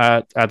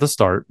at the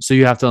start, so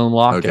you have to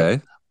unlock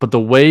it. But the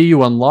way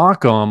you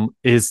unlock them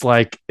is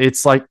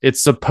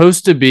it's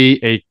supposed to be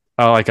a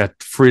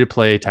free to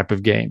play type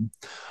of game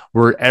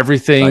where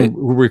everything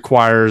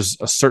requires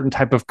a certain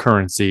type of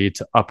currency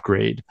to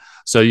upgrade.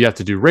 So you have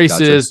to do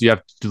races, you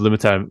have to do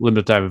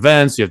limited time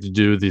events, you have to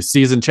do the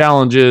season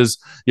challenges,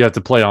 you have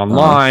to play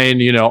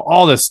online,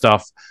 all this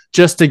stuff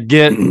just to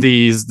get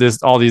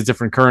all these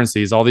different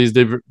currencies, all these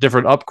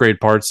different upgrade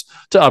parts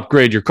to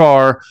upgrade your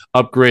car,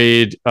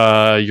 upgrade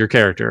your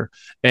character.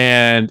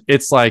 And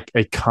it's like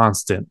a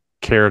constant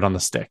carrot on the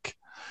stick.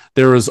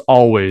 There is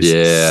always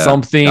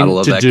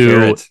something to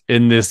do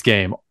in this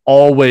game.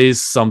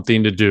 Always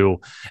something to do.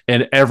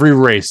 And every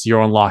race,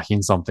 you're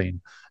unlocking something.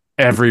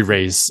 Every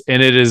race.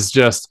 And it is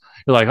just,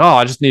 you're like,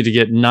 I just need to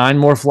get 9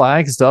 more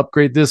flags to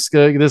upgrade this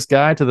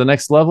guy to the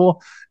next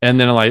level. And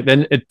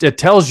then it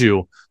tells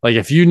you,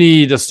 if you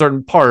need a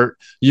certain part,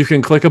 you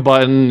can click a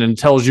button and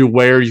tells you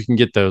where you can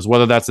get those,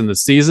 whether that's in the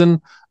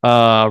season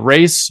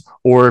race,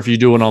 or if you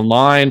do it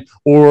online,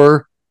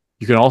 or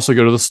you can also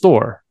go to the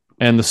store.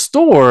 And the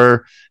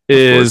store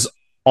is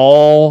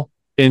all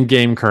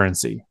in-game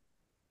currency.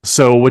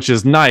 So, which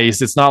is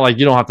nice. It's not like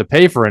you don't have to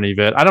pay for any of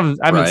it. I haven't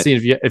Right.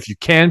 seen if you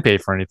can pay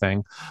for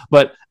anything,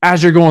 but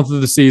as you're going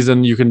through the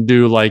season, you can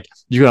do like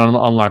you can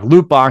unlock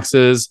loot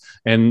boxes,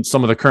 and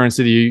some of the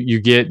currency that you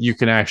get, you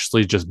can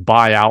actually just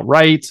buy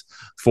outright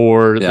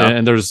for. Yeah.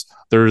 And there's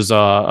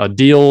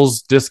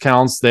deals,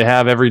 discounts they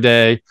have every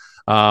day.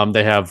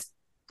 They have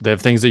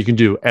things that you can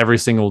do every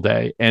single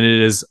day, and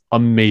it is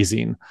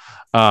amazing.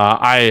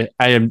 I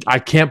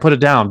can't put it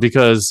down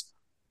because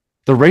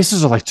the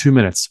races are like 2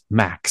 minutes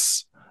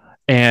max.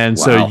 And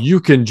Wow. so you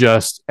can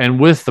just, and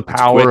with the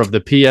power of the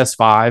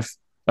PS5,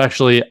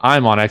 actually,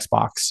 I'm on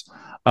Xbox,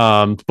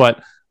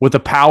 but with the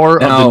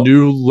power of the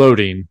new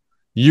loading,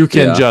 you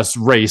can just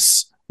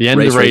race. The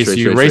end of the race,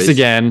 you race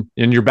again,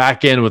 and you're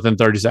back in within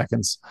 30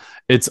 seconns.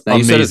 It's now,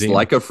 amazing. You said it's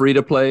like a free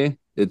to play.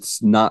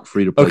 It's not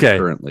free to play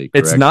currently.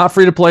 Correct? It's not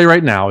free to play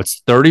right now.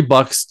 It's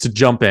 $30 to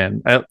jump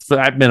in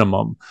at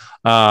minimum.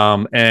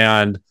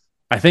 And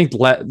I think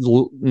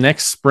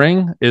next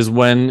spring is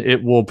when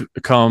it will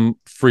become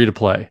free to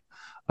play.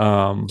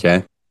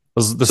 Okay.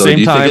 The so same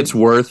do you time,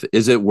 think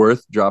is it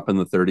worth dropping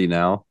the 30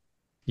 now?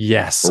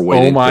 Yes.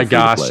 Oh my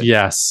gosh.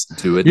 Yes.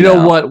 Do it. You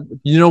know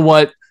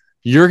what?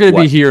 You're going to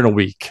be here in a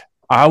week.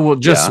 I will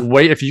just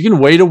wait. If you can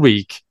wait a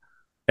week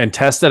and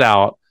test it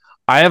out.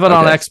 I have it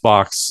on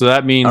Xbox. So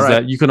that means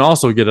that you can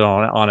also get it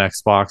on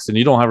Xbox, and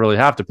you don't really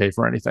have to pay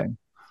for anything.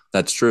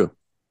 That's true.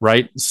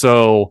 Right.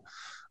 So,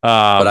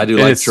 but I do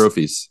like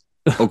trophies.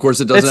 Of course,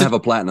 it doesn't have a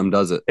platinum,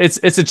 does it?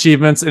 It's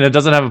achievements, and it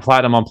doesn't have a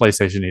platinum on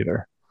PlayStation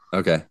either.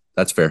 Okay,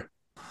 that's fair.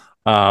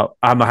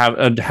 I'm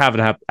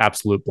having an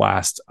absolute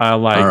blast.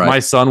 My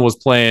son was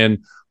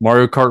playing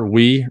Mario Kart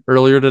Wii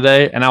earlier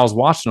today, and I was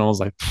watching. And I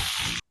was like,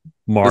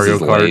 Mario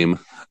Kart. Lame.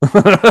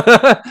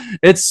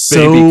 It's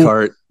Baby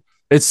Kart.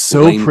 It's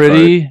so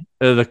pretty.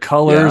 The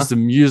colors, the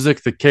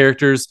music, the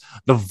characters,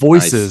 the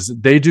voices. Nice.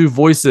 They do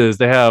voices.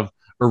 They have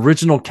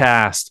original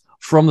cast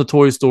from the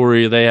Toy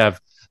Story. They have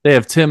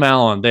Tim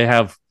Allen. They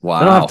don't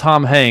have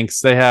Tom Hanks.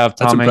 They have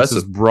Tom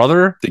Hanks'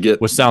 brother,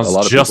 which sounds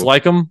just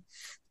like him.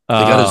 They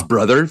got his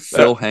brother,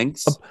 Phil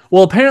Hanks.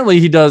 Well, apparently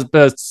he does.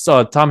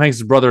 Tom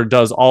Hanks' brother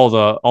does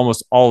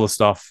almost all the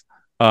stuff,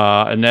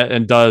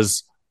 and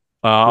does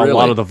a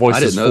lot of the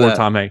voices for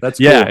Tom Hanks. That's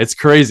cool. It's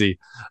crazy.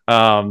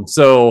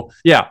 So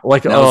yeah,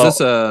 like now, is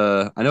this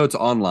I know it's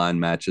online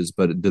matches,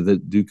 but do they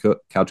do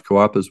couch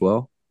co-op as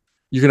well?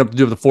 You can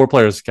do the 4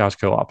 players couch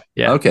co-op.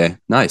 Yeah. Okay.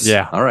 Nice.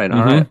 Yeah. All right.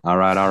 All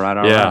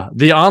right. Yeah.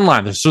 The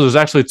online. There's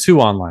actually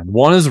 2 online.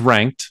 One is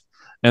ranked,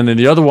 and then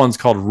the other one's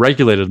called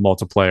regulated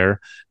multiplayer.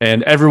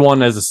 And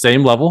everyone is the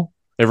same level.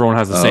 Everyone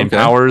has the same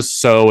powers,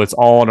 so it's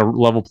all on a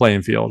level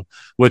playing field,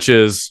 which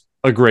is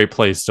a great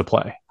place to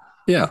play.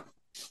 Yeah.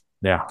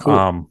 Yeah.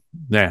 Cool.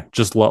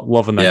 Just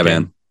loving that game.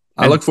 Man.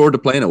 I look forward to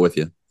playing it with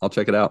you. I'll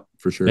check it out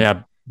for sure.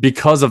 Yeah.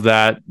 Because of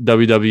that,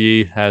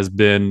 WWE has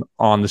been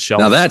on the shelf.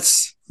 Now that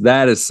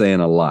is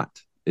saying a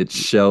lot. It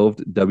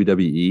shelved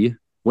WWE.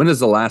 When is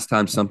the last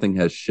time something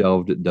has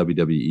shelved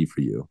WWE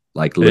for you?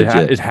 Like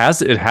legit? It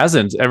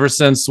hasn't ever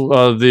since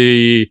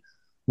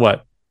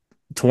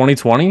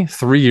 2020,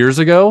 3 years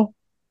ago.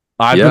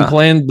 I've been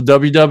playing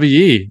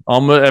WWE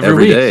almost every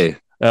week. Day.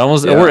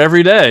 Or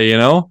every day, you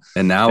know.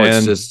 And now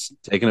it's just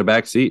taking a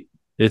back seat.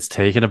 It's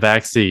taking a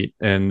back seat,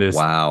 and this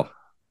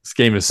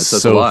game is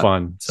so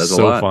fun,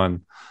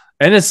 fun,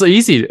 and it's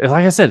easy.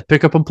 Like I said,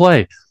 pick up and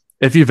play.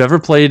 If you've ever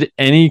played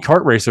any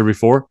kart racer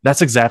before,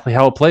 that's exactly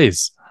how it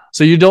plays.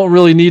 So you don't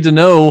really need to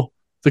know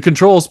the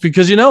controls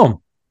because you know them.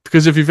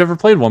 Because if you've ever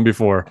played one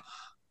before,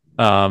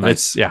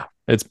 nice.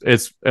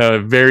 It's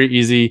very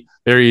easy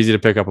to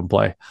pick up and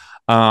play.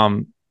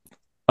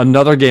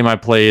 Another game I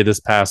played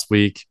this past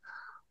week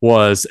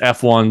was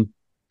F1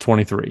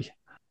 23.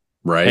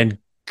 Right. And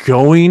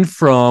going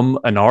from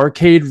an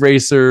arcade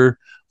racer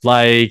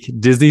like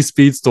Disney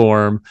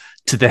Speedstorm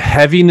to the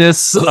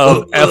heaviness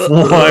of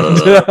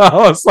F1.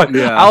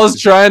 I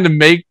was trying to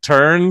make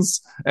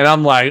turns and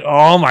I'm like,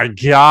 oh my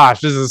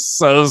gosh, this is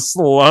so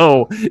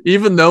slow.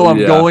 Even though I'm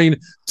going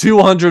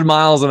 200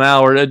 miles an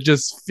hour, it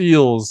just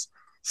feels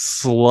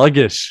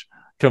sluggish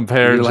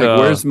compared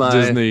to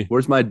Disney.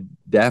 Where's my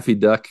Daffy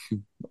Duck,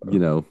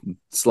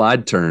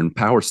 slide turn,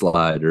 power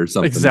slide or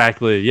something?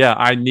 Exactly. Yeah,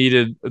 I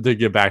needed to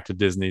get back to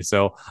Disney.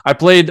 So I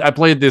played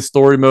this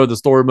story mode. The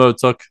story mode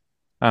took,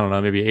 I don't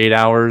know, maybe 8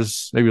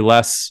 hours, maybe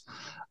less.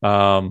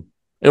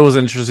 It was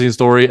an interesting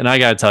story. And I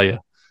got to tell you,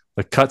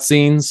 the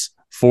cutscenes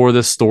for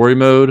this story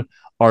mode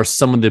are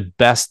some of the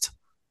best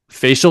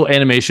facial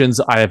animations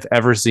I have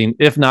ever seen,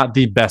 if not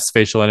the best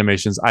facial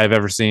animations I have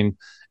ever seen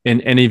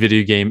in any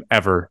video game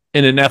ever,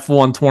 in an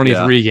F1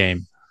 23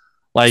 game.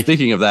 Like,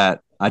 speaking of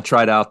that, I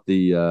tried out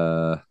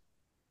the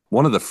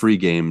one of the free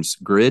games,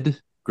 Grid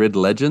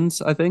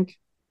Legends, I think.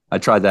 I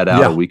tried that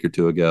out a week or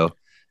two ago.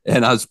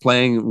 And I was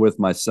playing with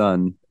my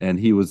son, and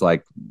he was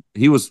like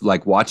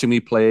watching me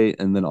play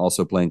and then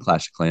also playing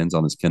Clash of Clans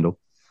on his Kindle.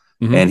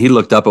 Mm-hmm. And he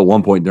looked up at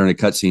one point during a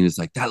cutscene. He's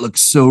like, that looks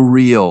so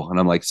real. And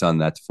I'm like, son,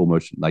 that's full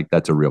motion. Like,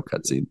 that's a real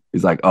cutscene.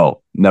 He's like,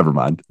 oh, never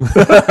mind.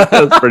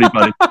 That's pretty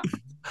funny.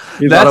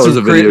 You thought it was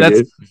a video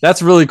game.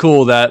 That's really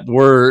cool that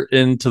we're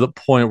into the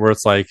point where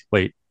it's like,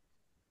 wait,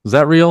 is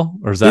that real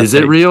or is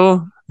it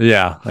real?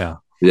 Yeah.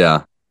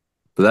 But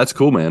that's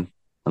cool, man.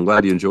 I'm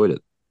glad you enjoyed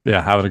it.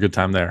 Yeah, having a good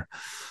time there.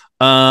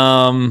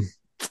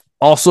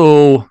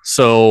 Also,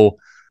 so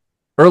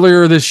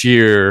earlier this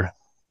year,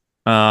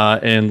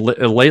 and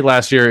late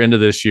last year into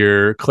this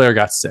year, Claire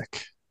got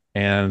sick,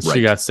 and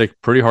she got sick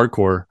pretty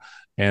hardcore.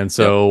 And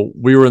so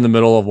we were in the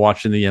middle of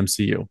watching the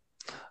MCU,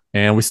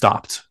 and we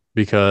stopped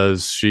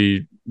because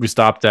we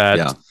stopped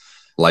at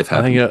life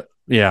happened. I think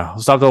we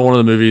stopped at one of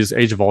the movies,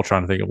 Age of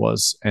Ultron, I think it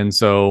was. And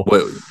so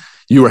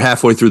you were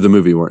halfway through the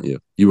movie, weren't you?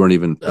 You weren't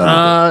even.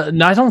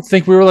 No, I don't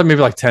think we were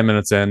maybe 10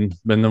 minutes in,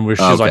 and then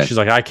she's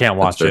like, I can't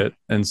watch it.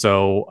 And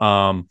so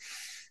a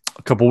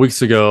couple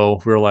weeks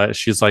ago,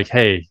 she's like,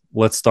 hey,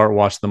 let's start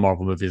watching the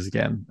Marvel movies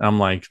again. I'm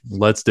like,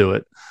 let's do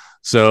it.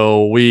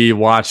 So we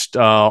watched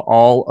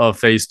all of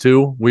Phase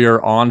 2. We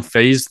are on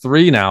Phase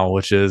 3 now,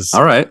 which is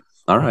all right.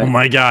 Oh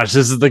my gosh,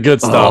 this is the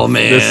good stuff. Oh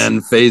man,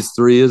 Phase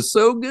 3 is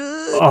so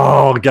good.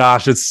 Oh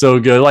gosh, it's so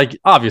good. Like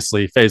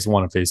obviously, Phase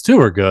 1 and Phase 2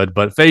 are good,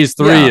 but Phase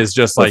 3 is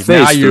just like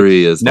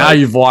now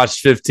you've watched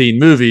 15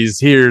 movies.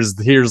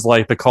 Here's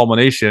like the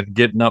culmination,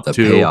 getting up to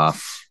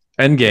payoff.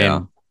 Endgame.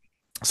 Yeah.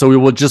 So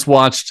we just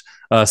watched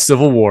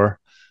Civil War.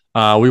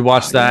 We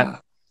watched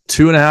that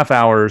 2.5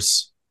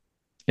 hours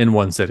in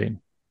one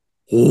sitting.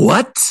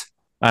 What?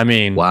 I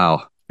mean,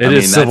 wow. It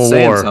is Civil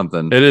War.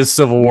 Something. It is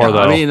Civil War, though.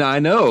 I mean, I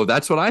know.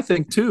 That's what I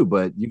think, too.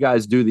 But you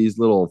guys do these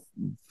little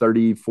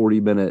 30,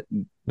 40-minute...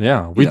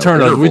 Yeah. We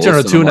turn a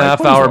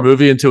 2.5 hour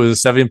movie into a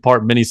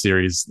 7-part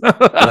miniseries.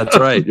 That's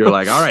right. You're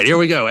like, all right, here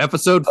we go.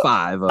 Episode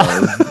 5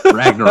 of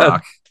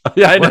Ragnarok.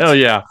 Yeah, I know.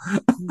 Yeah.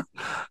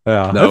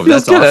 No,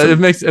 that's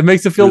awesome. It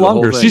makes it feel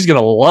longer. She's going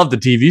to love the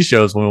TV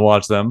shows when we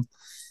watch them.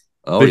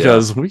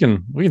 Because we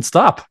can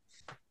stop.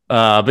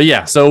 But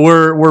yeah, so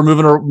we're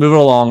moving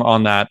along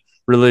on that.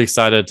 Really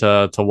excited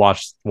to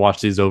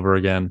watch these over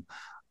again.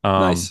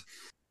 Nice.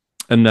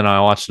 And then I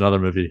watched another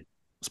movie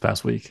this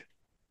past week.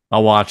 I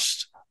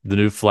watched the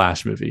new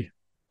Flash movie.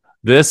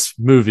 This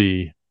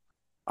movie,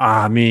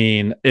 I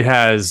mean, it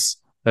has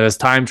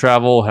time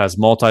travel, has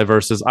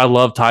multiverses. I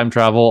love time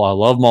travel. I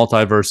love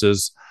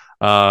multiverses,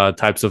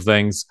 types of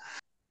things.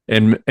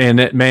 And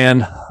it,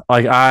 man,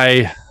 like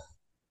I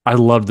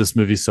loved this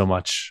movie so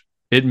much.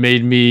 It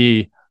made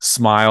me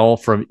smile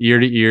from ear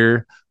to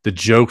ear. The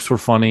jokes were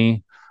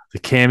funny. The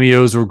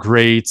cameos were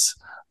great.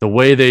 The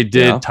way they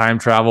did time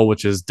travel,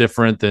 which is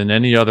different than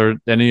any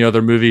other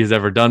movie has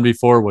ever done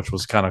before, which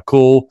was kind of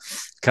cool.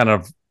 Kind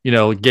of,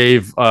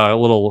 gave a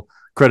little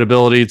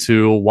credibility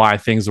to why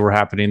things were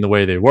happening the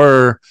way they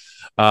were.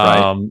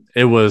 I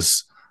thought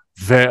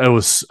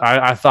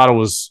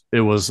it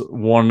was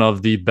one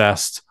of the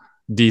best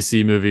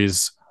DC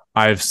movies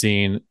I've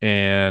seen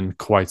in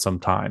quite some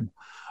time.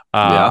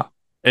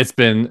 It's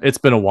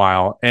been a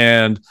while,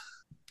 and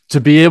to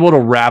be able to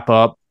wrap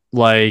up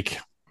like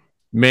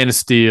Man of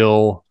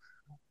Steel,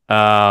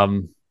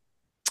 the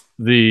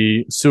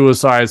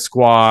Suicide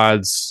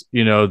Squads,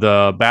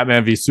 the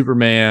Batman v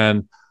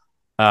Superman,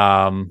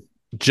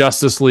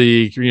 Justice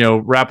League,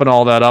 wrapping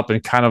all that up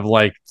and kind of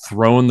like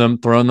throwing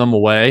them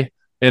away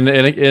in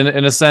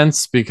a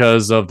sense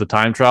because of the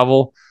time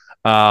travel.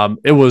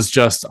 It was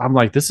just, I'm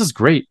like, this is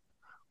great.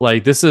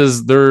 Like this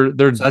is so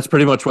that's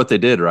pretty much what they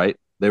did, right?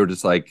 They were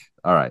just like,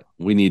 all right,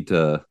 we need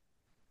to.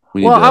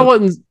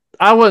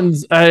 I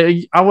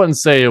wouldn't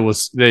say it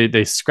was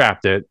they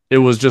scrapped it. It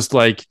was just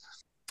like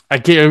I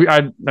can't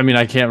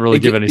really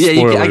give any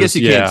spoilers. I guess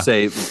you can't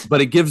say, but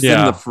it gives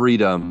them the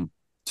freedom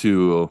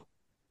to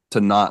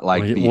not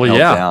be held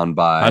down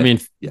by. I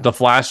mean, the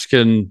Flash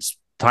can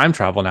time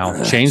travel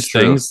now, change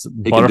things,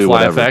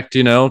 butterfly effect,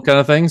 kind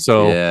of thing.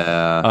 So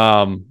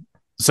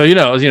so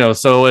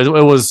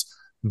it was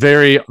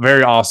very,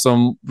 very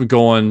awesome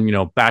going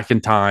back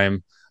in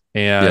time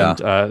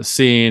and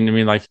seeing. I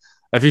mean, like.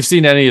 If you've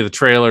seen any of the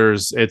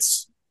trailers,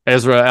 it's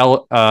Ezra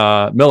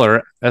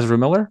Miller. Ezra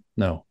Miller?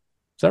 No.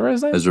 Is that right?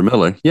 His name? Ezra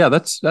Miller. Yeah,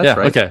 that's right.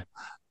 Okay.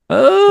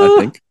 I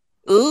think.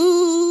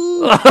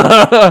 So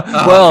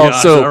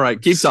all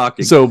right, keep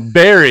talking. So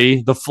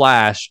Barry, the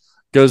Flash,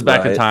 goes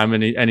back in time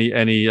and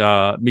he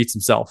meets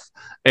himself,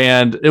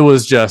 and it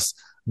was just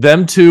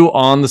them two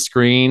on the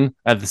screen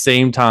at the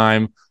same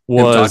time. Was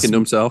him talking to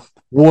himself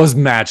was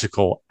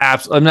magical.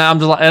 Absolutely.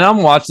 And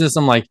I'm watching this.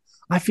 I'm like,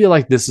 I feel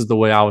like this is the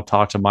way I would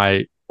talk to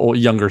my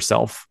younger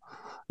self,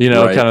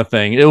 kind of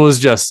thing. It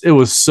was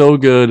so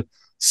good,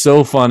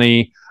 so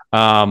funny.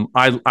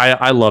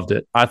 I loved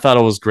it. I thought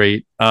it was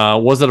great.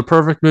 Was it a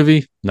perfect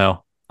movie?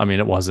 No, I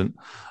mean it wasn't.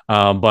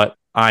 But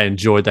I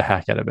enjoyed the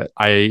heck out of it.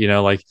 I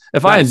don't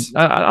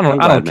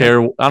care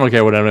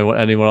what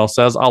anyone else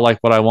says. I'll like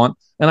what I want,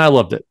 and I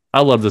loved it. I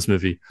love this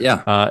movie.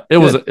 Yeah, it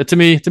was to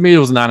me it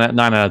was 9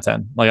 out of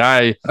 10. Like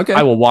I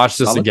will watch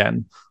this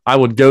again. I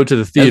would go to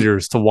the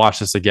theaters to watch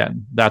this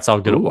again. That's how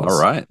good it was.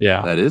 All right.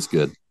 Yeah, that is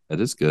good.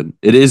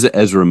 It is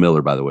Ezra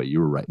Miller, by the way. You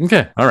were right.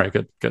 Okay. All right.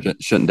 Good.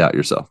 Shouldn't doubt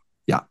yourself.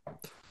 Yeah.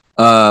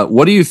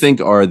 What do you think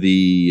are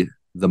the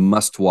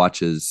must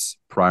watches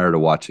prior to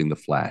watching The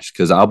Flash,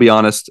 because I'll be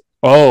honest,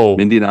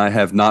 Mindy and I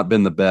have not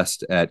been the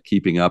best at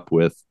keeping up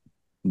with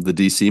the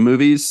DC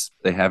movies.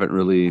 They haven't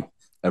really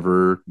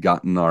ever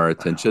gotten our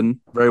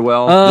attention very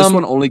well. This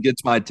one only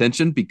gets my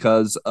attention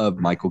because of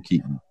Michael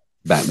Keaton,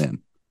 Batman.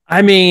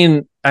 I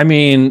mean,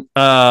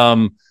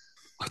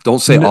 don't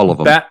say all of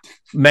them.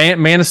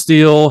 Man of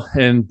Steel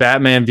and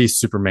Batman v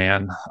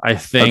Superman, I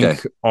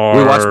think, are...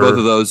 We watched both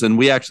of those, and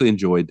we actually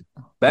enjoyed.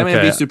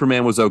 Batman v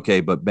Superman was okay,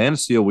 but Man of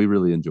Steel we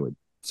really enjoyed.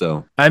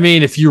 So, I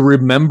mean, if you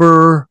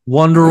remember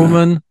Wonder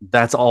Woman,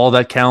 that's all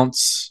that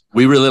counts.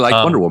 We really like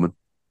Wonder Woman.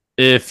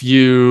 If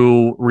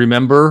you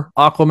remember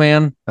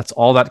Aquaman, that's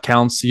all that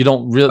counts. You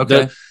don't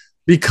really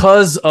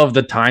because of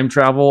the time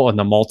travel and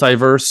the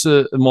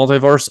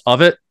multiverse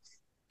of it.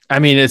 I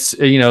mean, it's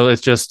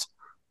just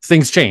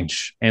things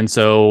change, and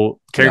so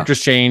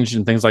characters change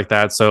and things like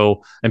that.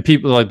 So, and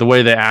people, like, the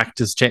way they act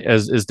is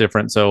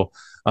different. So,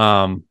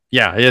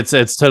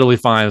 it's totally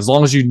fine as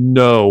long as you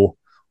know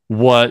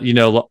what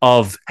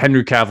of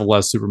Henry Cavill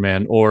as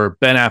Superman or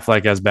Ben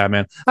Affleck as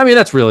Batman. I mean,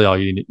 that's really all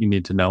you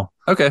need to know.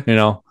 Okay,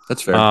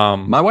 that's fair.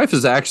 My wife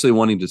is actually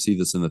wanting to see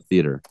this in the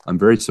theater. I'm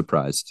very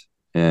surprised,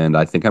 and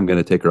I think I'm going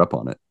to take her up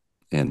on it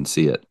and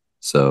see it.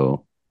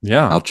 So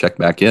I'll check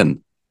back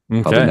in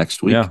probably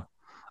next week. Yeah,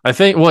 I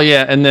think. Well,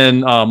 yeah, and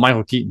then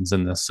Michael Keaton's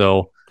in this.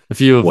 So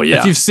if you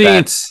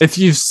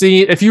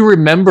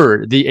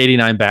remember the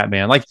 '89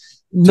 Batman, like.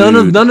 None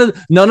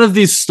of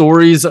these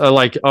stories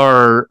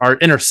are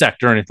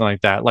intersect or anything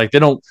like that. Like they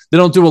don't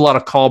do a lot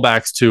of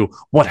callbacks to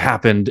what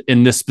happened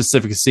in this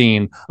specific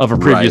scene of a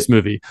previous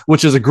movie,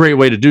 which is a great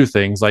way to do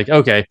things. Like,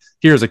 okay,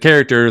 here's a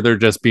character, they're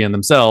just being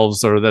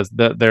themselves, or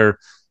they're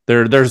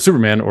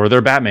Superman or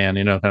they're Batman,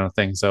 kind of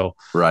thing. So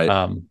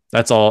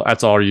that's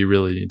all you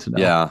really need to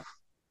know.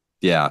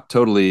 Yeah,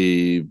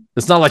 totally.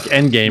 It's not like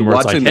Endgame where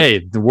it's like,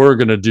 hey, we're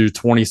gonna do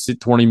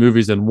 20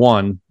 movies in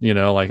one.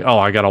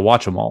 I gotta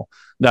watch them all.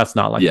 That's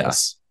not like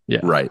this. Yeah.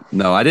 Right.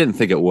 No, I didn't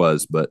think it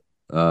was, but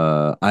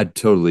I'd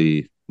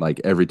totally, like,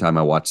 every time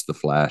I watch the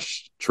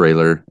Flash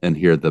trailer and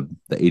hear the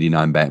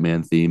 '89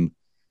 Batman theme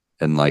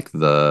and like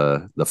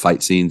the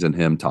fight scenes and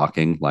him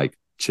talking, like,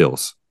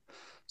 chills.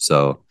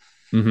 So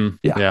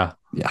yeah,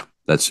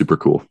 that's super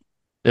cool.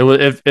 It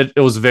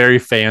was very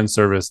fan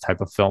service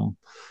type of film.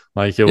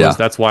 Like it was.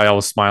 That's why I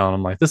was smiling.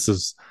 I'm like, this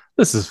is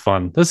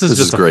fun. This is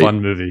just a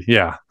fun movie.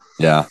 Yeah.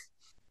 Yeah.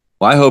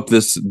 Well, I hope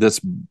this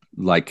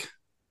like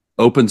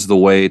opens the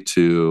way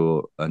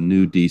to a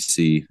new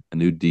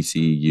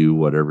DCU,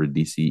 whatever,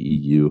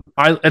 DCEU.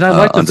 I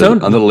like the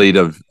tone under the lead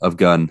of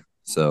Gunn.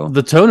 So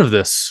the tone of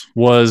this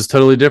was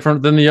totally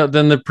different than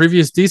the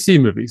previous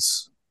DC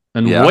movies,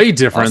 and way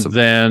different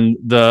than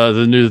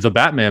the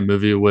Batman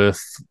movie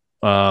with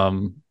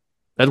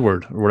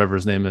Edward or whatever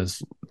his name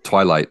is.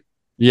 Twilight.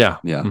 Yeah.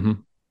 Mm-hmm.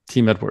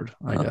 Team Edward,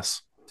 I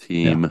guess.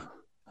 Team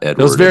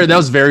Edward. That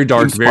was very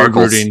dark, very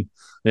brooding.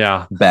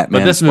 Yeah,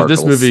 Batman. But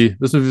this movie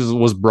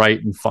was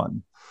bright and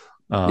fun.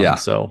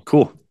 So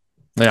cool.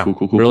 Yeah,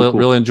 cool.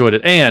 Really enjoyed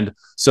it. And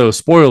so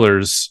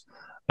spoilers,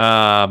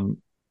 and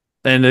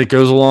it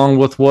goes along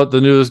with what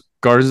the newest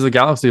Guardians of the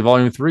Galaxy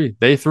Volume 3.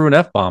 They threw an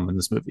F-bomb in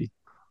this movie.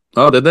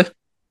 Oh, did they?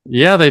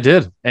 Yeah, they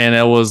did. And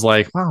it was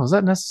like, wow, was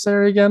that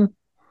necessary again?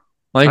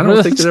 Like, I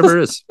don't think it ever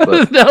is.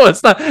 But... No,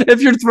 it's not.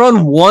 If you're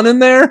throwing one in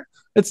there,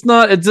 it's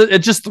not. It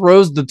just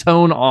throws the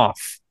tone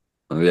off.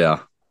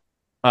 Yeah.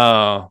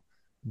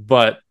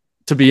 But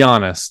to be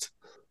honest,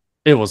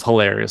 it was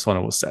hilarious when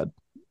it was said.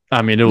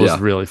 I mean, it was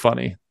really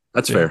funny.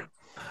 That's fair.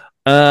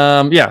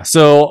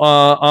 So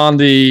on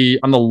the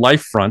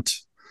life front,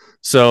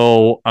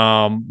 so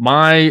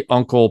my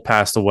uncle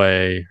passed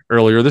away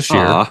earlier this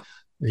year.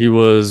 He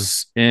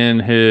was in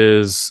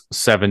his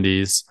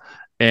 70s,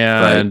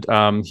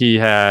 and he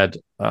had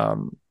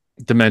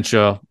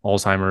dementia,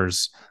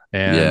 Alzheimer's,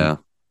 and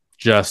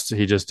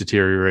he just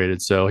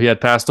deteriorated. So he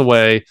had passed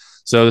away.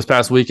 So this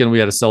past weekend we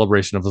had a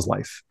celebration of his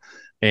life,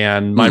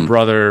 and my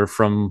brother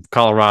from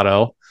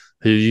Colorado,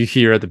 who you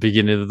hear at the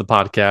beginning of the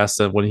podcast,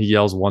 that when he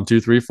yells 1, 2,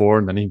 3, 4,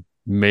 and then he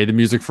made the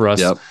music for us.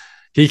 Yep.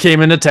 He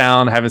came into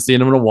town. Haven't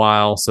seen him in a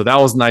while, so that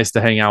was nice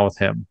to hang out with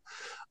him.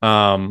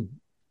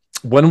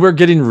 When we're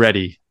getting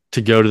ready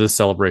to go to the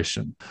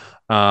celebration,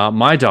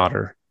 my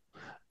daughter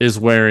is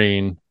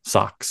wearing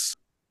socks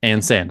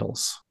and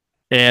sandals,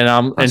 and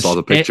I saw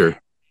the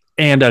picture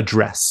and a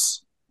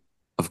dress,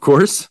 of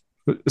course.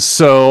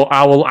 So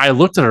I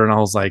looked at her and I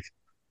was like,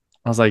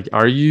 is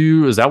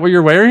that what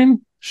you're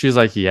wearing? She's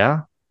like,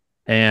 yeah.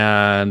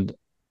 And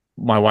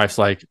my wife's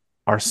like,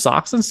 are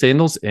socks and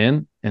sandals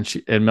in? And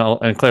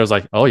Claire's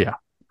like, oh yeah.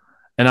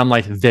 And I'm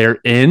like, they're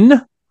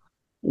in?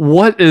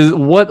 What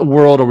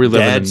world are we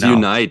living Dads in now?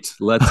 Unite.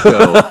 Let's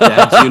go.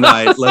 Dads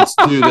Unite. Let's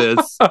do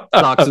this.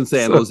 Socks and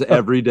sandals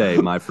every day,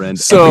 my friend.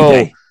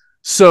 Every day.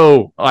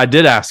 So I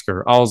did ask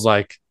her. I was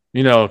like,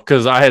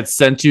 because I had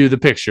sent you the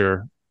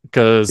picture,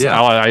 because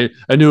I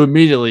knew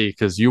immediately,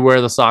 because you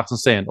wear the socks and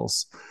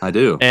sandals. I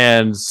do.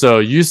 And so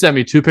you sent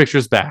me 2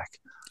 pictures back.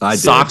 I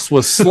did. Socks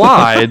with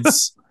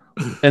slides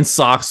and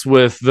socks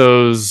with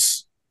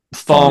those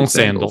thong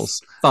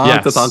sandals.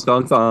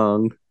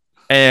 Thong.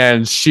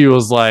 And she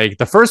was like,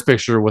 the first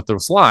picture with the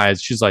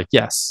slides, she's like,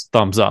 yes,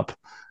 thumbs up.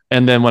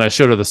 And then when I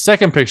showed her the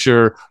second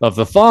picture of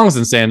the thongs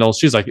and sandals,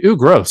 she's like, ooh,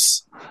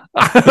 gross.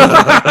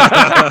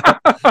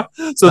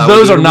 So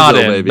those are not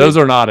in. Baby. Those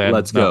are not in.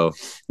 Let's go.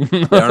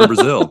 They are in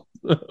Brazil.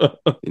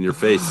 In your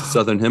face,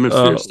 Southern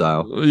Hemisphere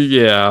style.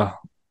 Yeah.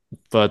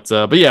 But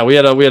yeah, we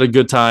had a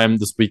good time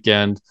this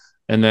weekend.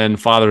 And then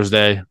Father's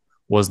Day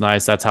was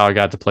nice. That's how I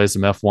got to play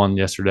some F1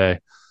 yesterday.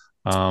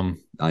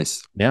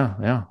 Nice.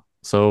 Yeah.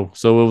 So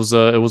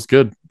it was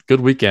good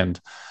weekend.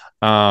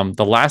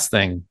 The last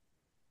thing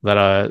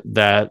that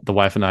the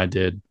wife and I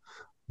did,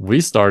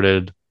 we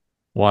started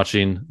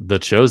watching The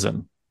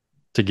Chosen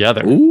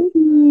together. Ooh.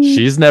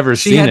 She's never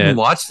seen it. She hadn't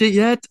watched it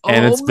yet,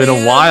 and it's been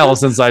a while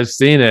since I've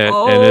seen it.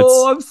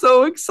 Oh, I'm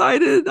so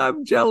excited!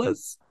 I'm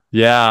jealous.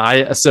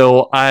 Yeah,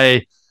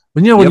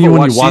 when you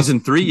watch season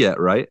 3 yet,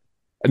 right?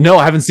 No,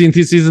 I haven't seen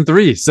season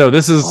 3. So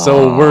this is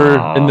so we're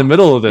in the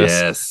middle of this.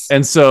 Yes.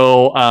 And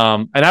so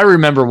and I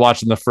remember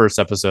watching the first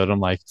episode. I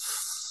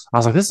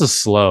was like, this is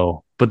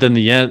slow. But then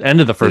the end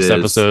of the first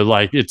episode,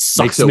 like it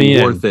sucks me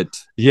in. Worth it.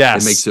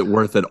 Yes. It makes it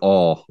worth it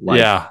all.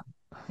 Like,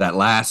 that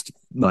last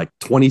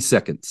 20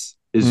 seconds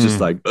is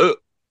just like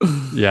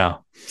yeah.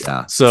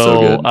 Yeah.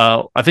 So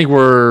I think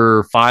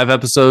we're 5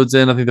 episodes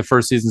in. I think the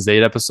first season's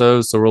 8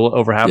 episodes. So we're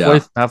over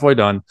halfway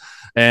done.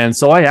 And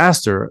so I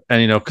asked her,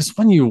 and because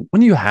when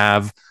you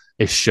have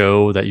a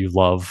show that you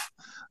love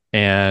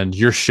and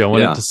you're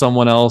showing it to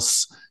someone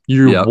else,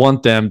 you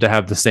want them to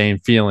have the same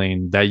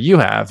feeling that you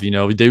have.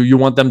 You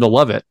want them to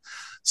love it.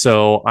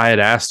 So I had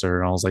asked her,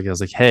 and I was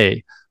like,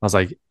 hey,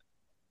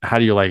 how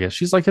do you like it?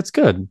 She's like, it's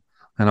good.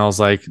 And I was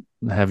like,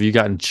 have you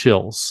gotten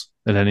chills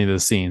at any of the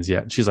scenes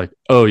yet? She's like,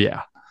 oh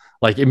yeah,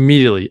 like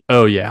immediately,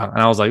 oh yeah. And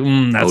I was like,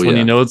 that's when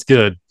you know it's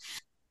good.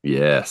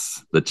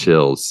 Yes, the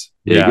chills.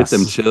 Yeah, you get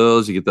them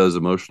chills, you get those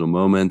emotional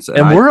moments. And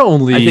I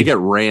think it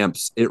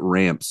ramps.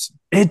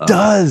 It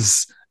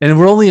does. And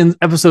we're only in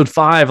episode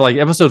 5. Like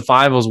episode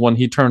 5 was when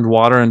he turned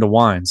water into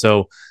wine.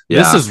 So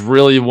this is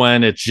really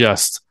when it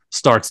just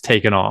starts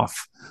taking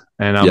off.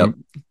 And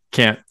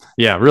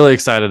really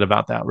excited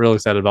about that. Really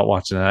excited about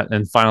watching that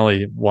and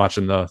finally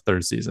watching the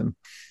 3rd season.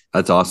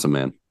 That's awesome,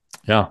 man.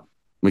 Yeah.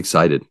 I'm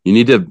excited. You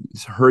need to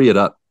hurry it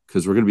up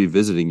because we're going to be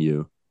visiting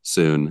you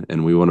soon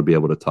and we want to be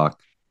able to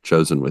talk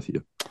Chosen with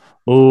you.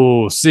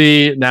 Oh,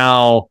 see,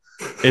 now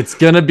it's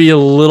going to be a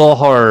little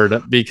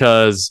hard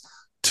because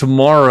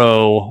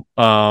tomorrow,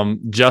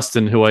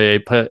 Justin, who I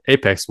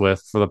Apex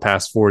with for the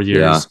past 4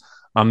 years,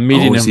 I'm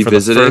meeting him for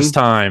the first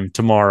time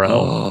tomorrow.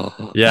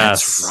 Oh,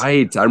 yes. That's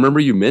right. I remember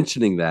you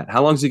mentioning that.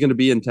 How long is he going to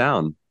be in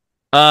town?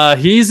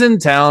 He's in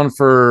town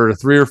for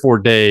 3 or 4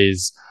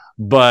 days,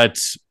 but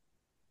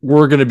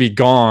we're going to be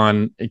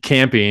gone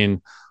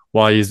camping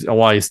while he's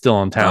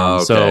still in town.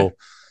 Okay. So,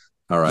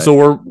 all right.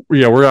 So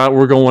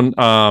we're going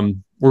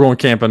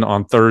camping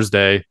on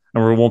Thursday,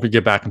 and we won't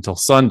get back until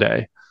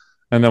Sunday.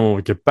 And then when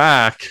we get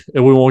back,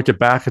 we won't get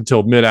back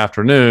until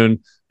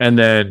mid-afternoon. And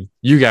then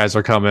you guys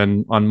are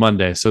coming on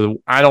Monday.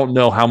 So I don't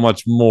know how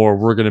much more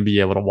we're going to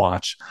be able to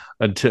watch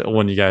until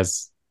when you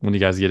guys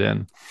get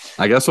in.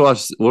 I guess we'll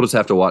just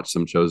have to watch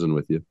some Chosen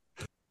with you.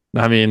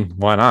 I mean,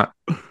 why not?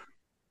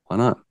 Why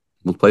not?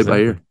 We'll play by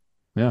ear.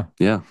 Yeah.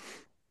 Yeah.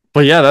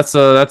 But yeah, that's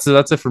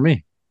it for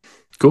me.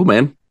 Cool,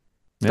 man.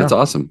 Yeah. That's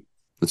awesome.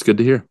 That's good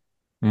to hear.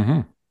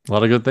 Mm-hmm. A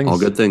lot of good things. All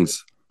good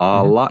things.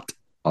 A lot.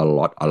 I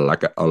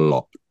like it a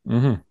lot.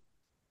 Mm-hmm.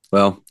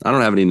 Well, I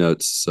don't have any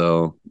notes,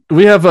 so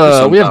we have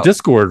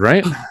Discord,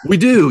 right? We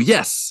do.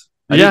 Yes.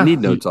 I didn't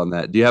need notes on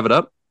that. Do you have it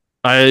up?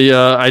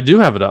 I do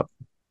have it up.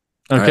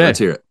 Okay, right, let's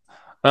hear it.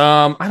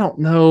 I don't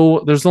know.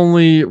 There's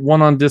only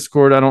one on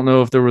Discord. I don't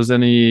know if there was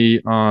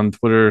any on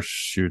Twitter.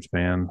 Shoot,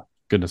 man.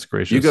 Goodness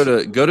gracious. You go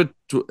to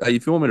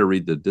if you want me to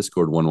read the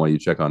Discord one while you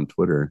check on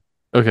Twitter.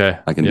 Okay.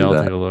 I can do that.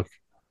 I'll take a look.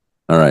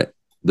 All right.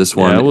 This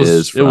one it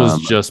was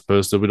just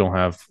posted. We don't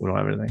have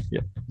anything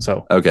yet.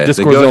 So okay.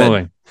 Discord's the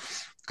only thing.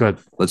 Go ahead.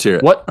 Let's hear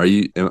it. What are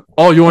you? You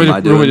want me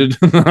to do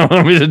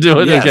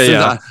it? Yeah, okay,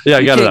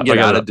 I got it up. I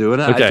got to do it.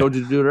 Okay. I told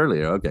you to do it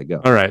earlier. Okay,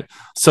 go. All right.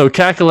 So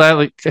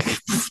Kakalaki,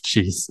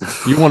 jeez,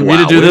 you want me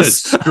to do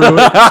this? Screw it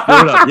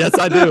up. Yes,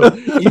 I do.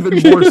 Even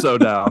more so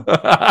now.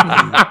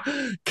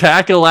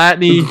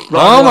 Kakalaki.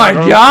 Oh my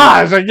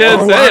gosh, I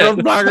can't say it.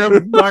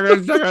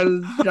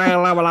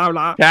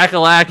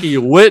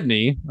 Kakalaki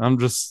Whitney. I'm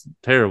just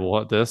terrible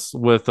at this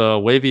with a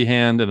wavy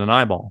hand and an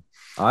eyeball.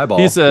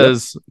 He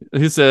says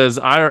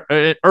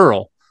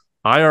Earl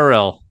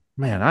IRL.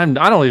 Man,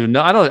 I don't even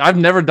know. I've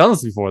never done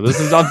this before. This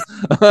is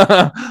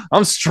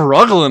I'm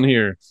struggling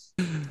here.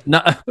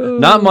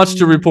 Not much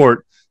to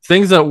report.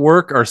 Things at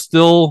work are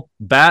still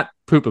bat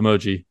poop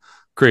emoji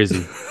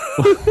crazy.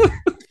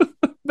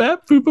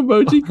 Bat poop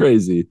emoji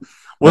crazy.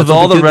 With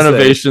all the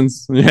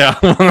renovations. Say. Yeah,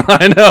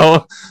 I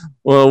know.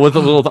 Well, with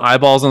the little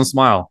eyeballs and a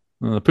smile.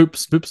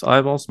 Poops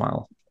eyeball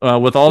smile.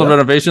 With all the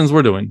renovations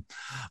we're doing.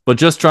 But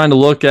just trying to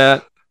look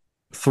at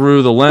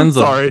through the lens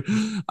Sorry,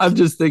 I'm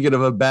just thinking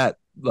of a bat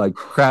like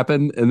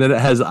crapping, and then it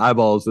has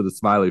eyeballs and a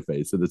smiley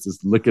face, and it's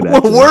just looking at.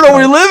 What world are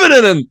we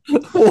living in?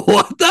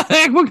 What the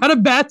heck? What kind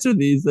of bats are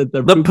these? That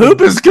the poop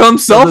has come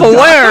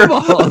self-aware.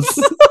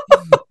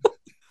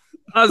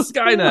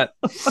 Skynet.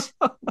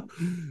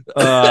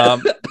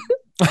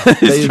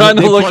 He's trying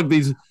to look.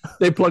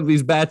 They plug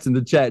these bats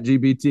into Chat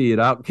GBT,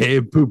 and out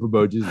came poop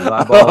emojis with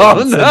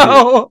eyeballs.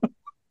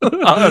 Oh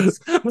no!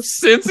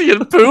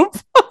 Sentient poop.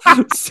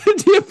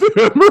 Sentient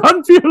poop.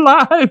 Run for your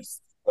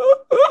lives.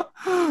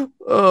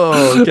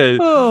 Oh, okay.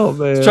 Oh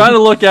man. Trying to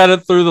look at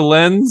it through the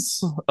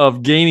lens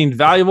of gaining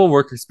valuable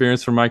work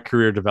experience for my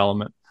career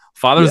development.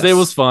 Father's Day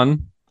was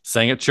fun.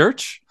 Sang at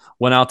church.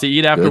 Went out to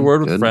eat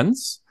afterward with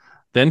friends.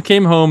 Then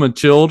came home and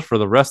chilled for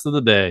the rest of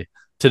the day.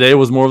 Today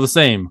was more of the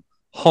same.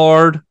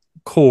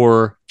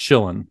 Hardcore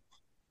chilling.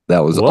 That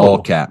was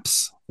all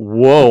caps.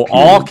 Whoa,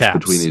 all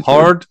caps.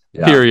 Hard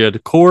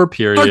period, core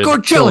period.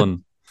 Hardcore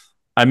chilling.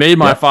 I made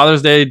my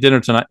Father's Day dinner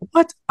tonight.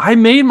 What? I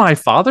made my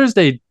Father's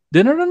Day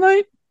dinner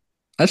tonight?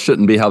 That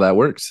shouldn't be how that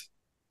works.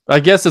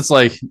 I guess it's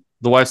like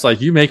the wife's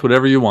like, you make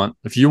whatever you want.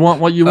 If you want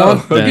what you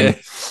want, okay.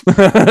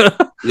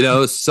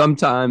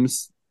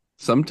 Sometimes,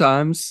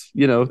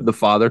 the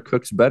father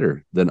cooks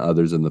better than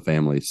others in the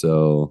family.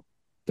 So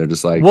they're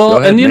just like, go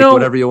ahead, make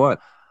whatever you want.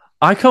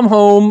 I come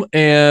home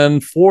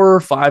and 4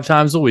 or 5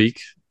 times a week,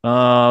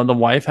 the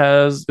wife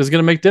is going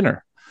to make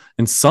dinner.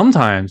 And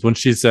sometimes when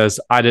she says,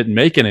 I didn't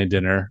make any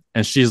dinner,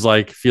 and she's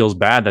like, feels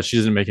bad that she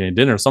doesn't make any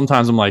dinner.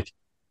 Sometimes I'm like,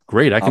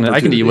 great, I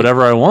can eat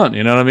whatever I want.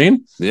 You know what I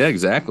mean? Yeah,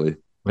 exactly.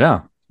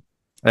 Yeah.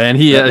 And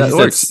he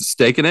said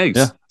steak and eggs.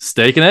 Yeah,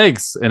 steak and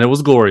eggs. And it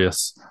was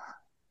glorious.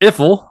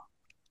 Iffle,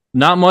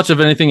 not much of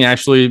anything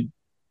actually.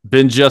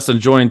 Been just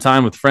enjoying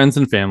time with friends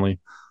and family.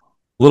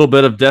 A little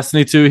bit of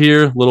Destiny 2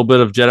 here, a little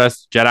bit of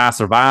Jedi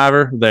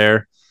Survivor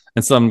there,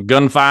 and some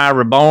Gunfire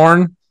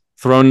Reborn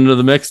thrown into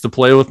the mix to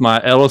play with my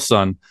eldest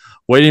son.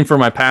 Waiting for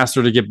my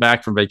pastor to get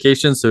back from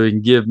vacation so he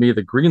can give me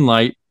the green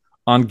light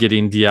on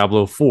getting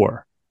Diablo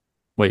 4.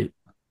 Wait,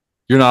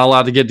 you're not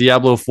allowed to get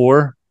Diablo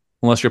 4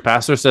 unless your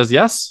pastor says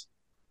yes?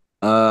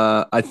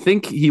 I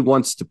think he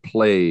wants to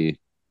play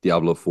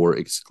Diablo 4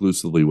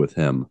 exclusively with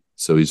him.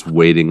 So he's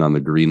waiting on the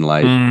green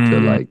light to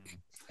like,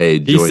 hey,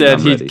 he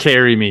said he'd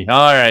carry me.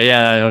 All right.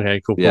 Yeah.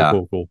 Okay.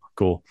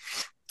 Cool.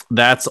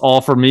 That's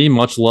all for me.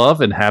 Much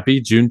love and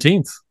happy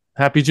Juneteenth.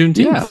 Happy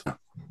Juneteenth. Yeah.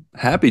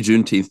 Happy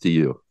Juneteenth to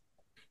you,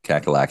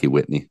 Kakalaki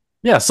Whitney.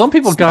 Yeah. Some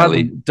people got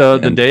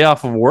the day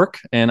off of work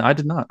and I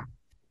did not.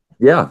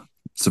 Yeah.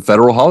 It's a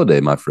federal holiday,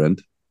 my friend.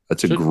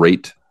 That's a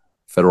great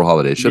federal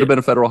holiday. It should have been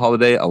a federal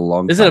holiday a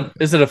long time.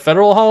 Is it a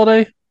federal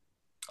holiday?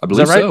 I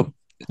believe so.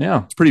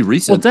 Yeah. It's pretty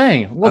recent. Well,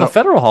 dang. What a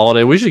federal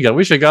holiday. We should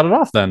have got it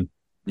off then.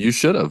 You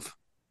should have.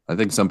 I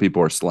think some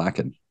people are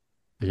slacking.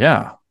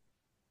 Yeah.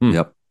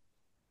 Yep.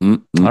 All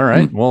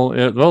right.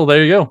 Well,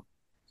 there you go.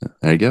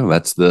 There you go.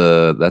 That's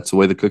the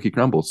way the cookie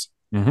crumbles.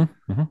 I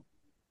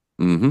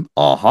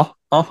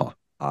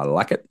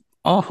like it.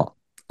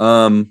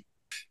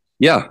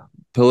 Yeah.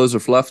 Pillows are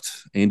fluffed.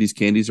 Andy's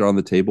candies are on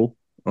the table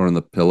or on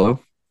the pillow.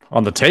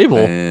 On the table?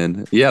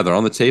 And yeah, they're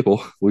on the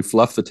table. We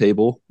fluffed the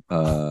table.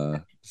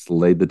 Just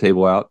laid the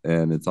table out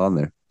and it's on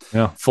there.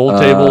 Yeah. Full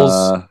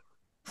tables.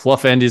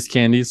 Fluff Andy's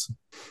candies.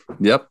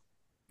 Yep.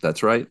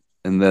 That's right.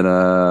 And then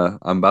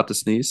I'm about to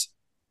sneeze,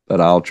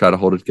 but I'll try to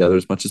hold it together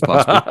as much as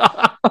possible.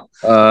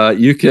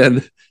 You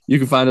can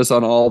find us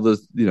on all the,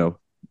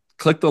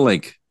 click the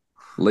link,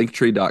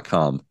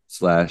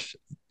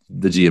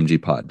 linktree.com/the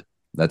GMG pod.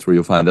 That's where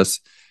you'll find us.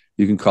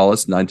 You can call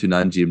us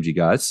 929 GMG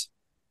guys.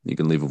 You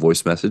can leave a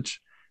voice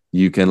message.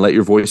 You can let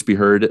your voice be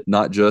heard,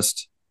 not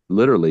just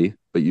literally,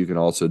 but you can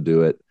also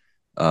do it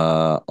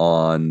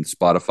on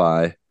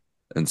Spotify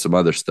and some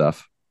other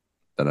stuff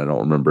that I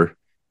don't remember.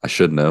 I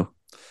should know,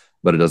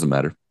 but it doesn't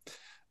matter.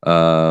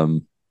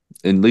 And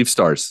leave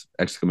stars,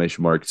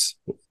 exclamation marks,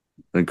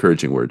 an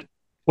encouraging word.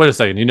 Wait a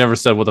second. You never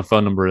said what the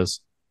phone number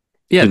is.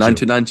 Yeah,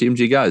 929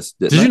 GMG guys.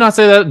 Did you not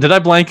say that? Did I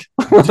blank?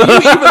 Do you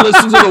even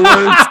listen to the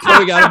words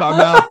coming out of my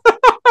mouth?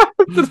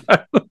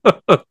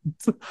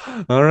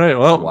 All right.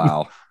 Well,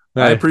 wow.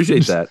 Hey. I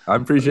appreciate that.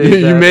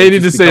 You may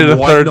need to say it a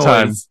third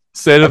time.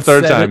 Say it a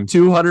third time.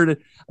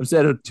 I've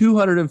said it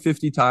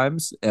 250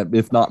 times,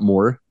 if not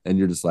more. And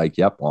you're just like,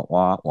 yep, wah,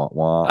 wah, wah,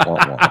 wah,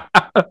 wah,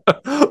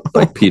 wah.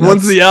 Like peanuts.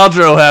 Once the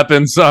outro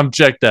happens, I'm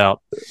checked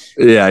out.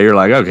 Yeah, you're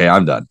like, okay,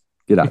 I'm done.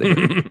 Get out of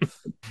here.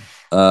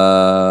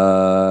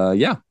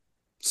 Yeah.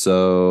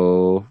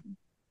 So,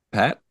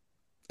 Pat,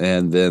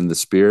 and then the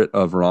spirit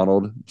of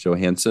Ronald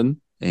Johansson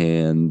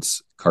and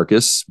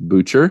Carcass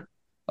Butcher,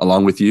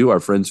 along with you, our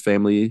friends,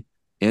 family,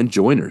 and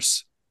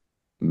joiners.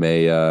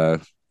 May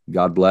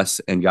God bless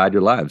and guide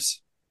your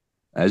lives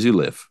as you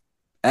live,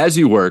 as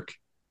you work,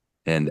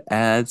 and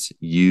as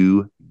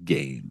you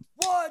game.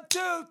 1,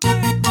 2,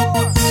 3,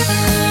 4.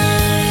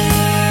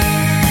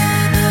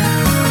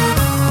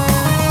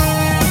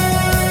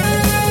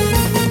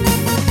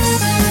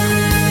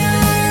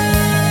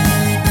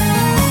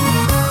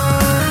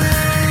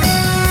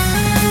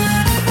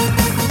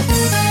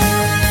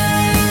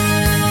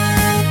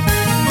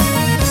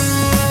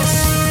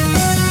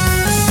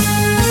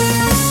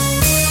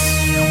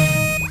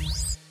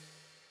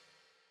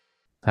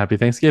 Happy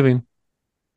Thanksgiving.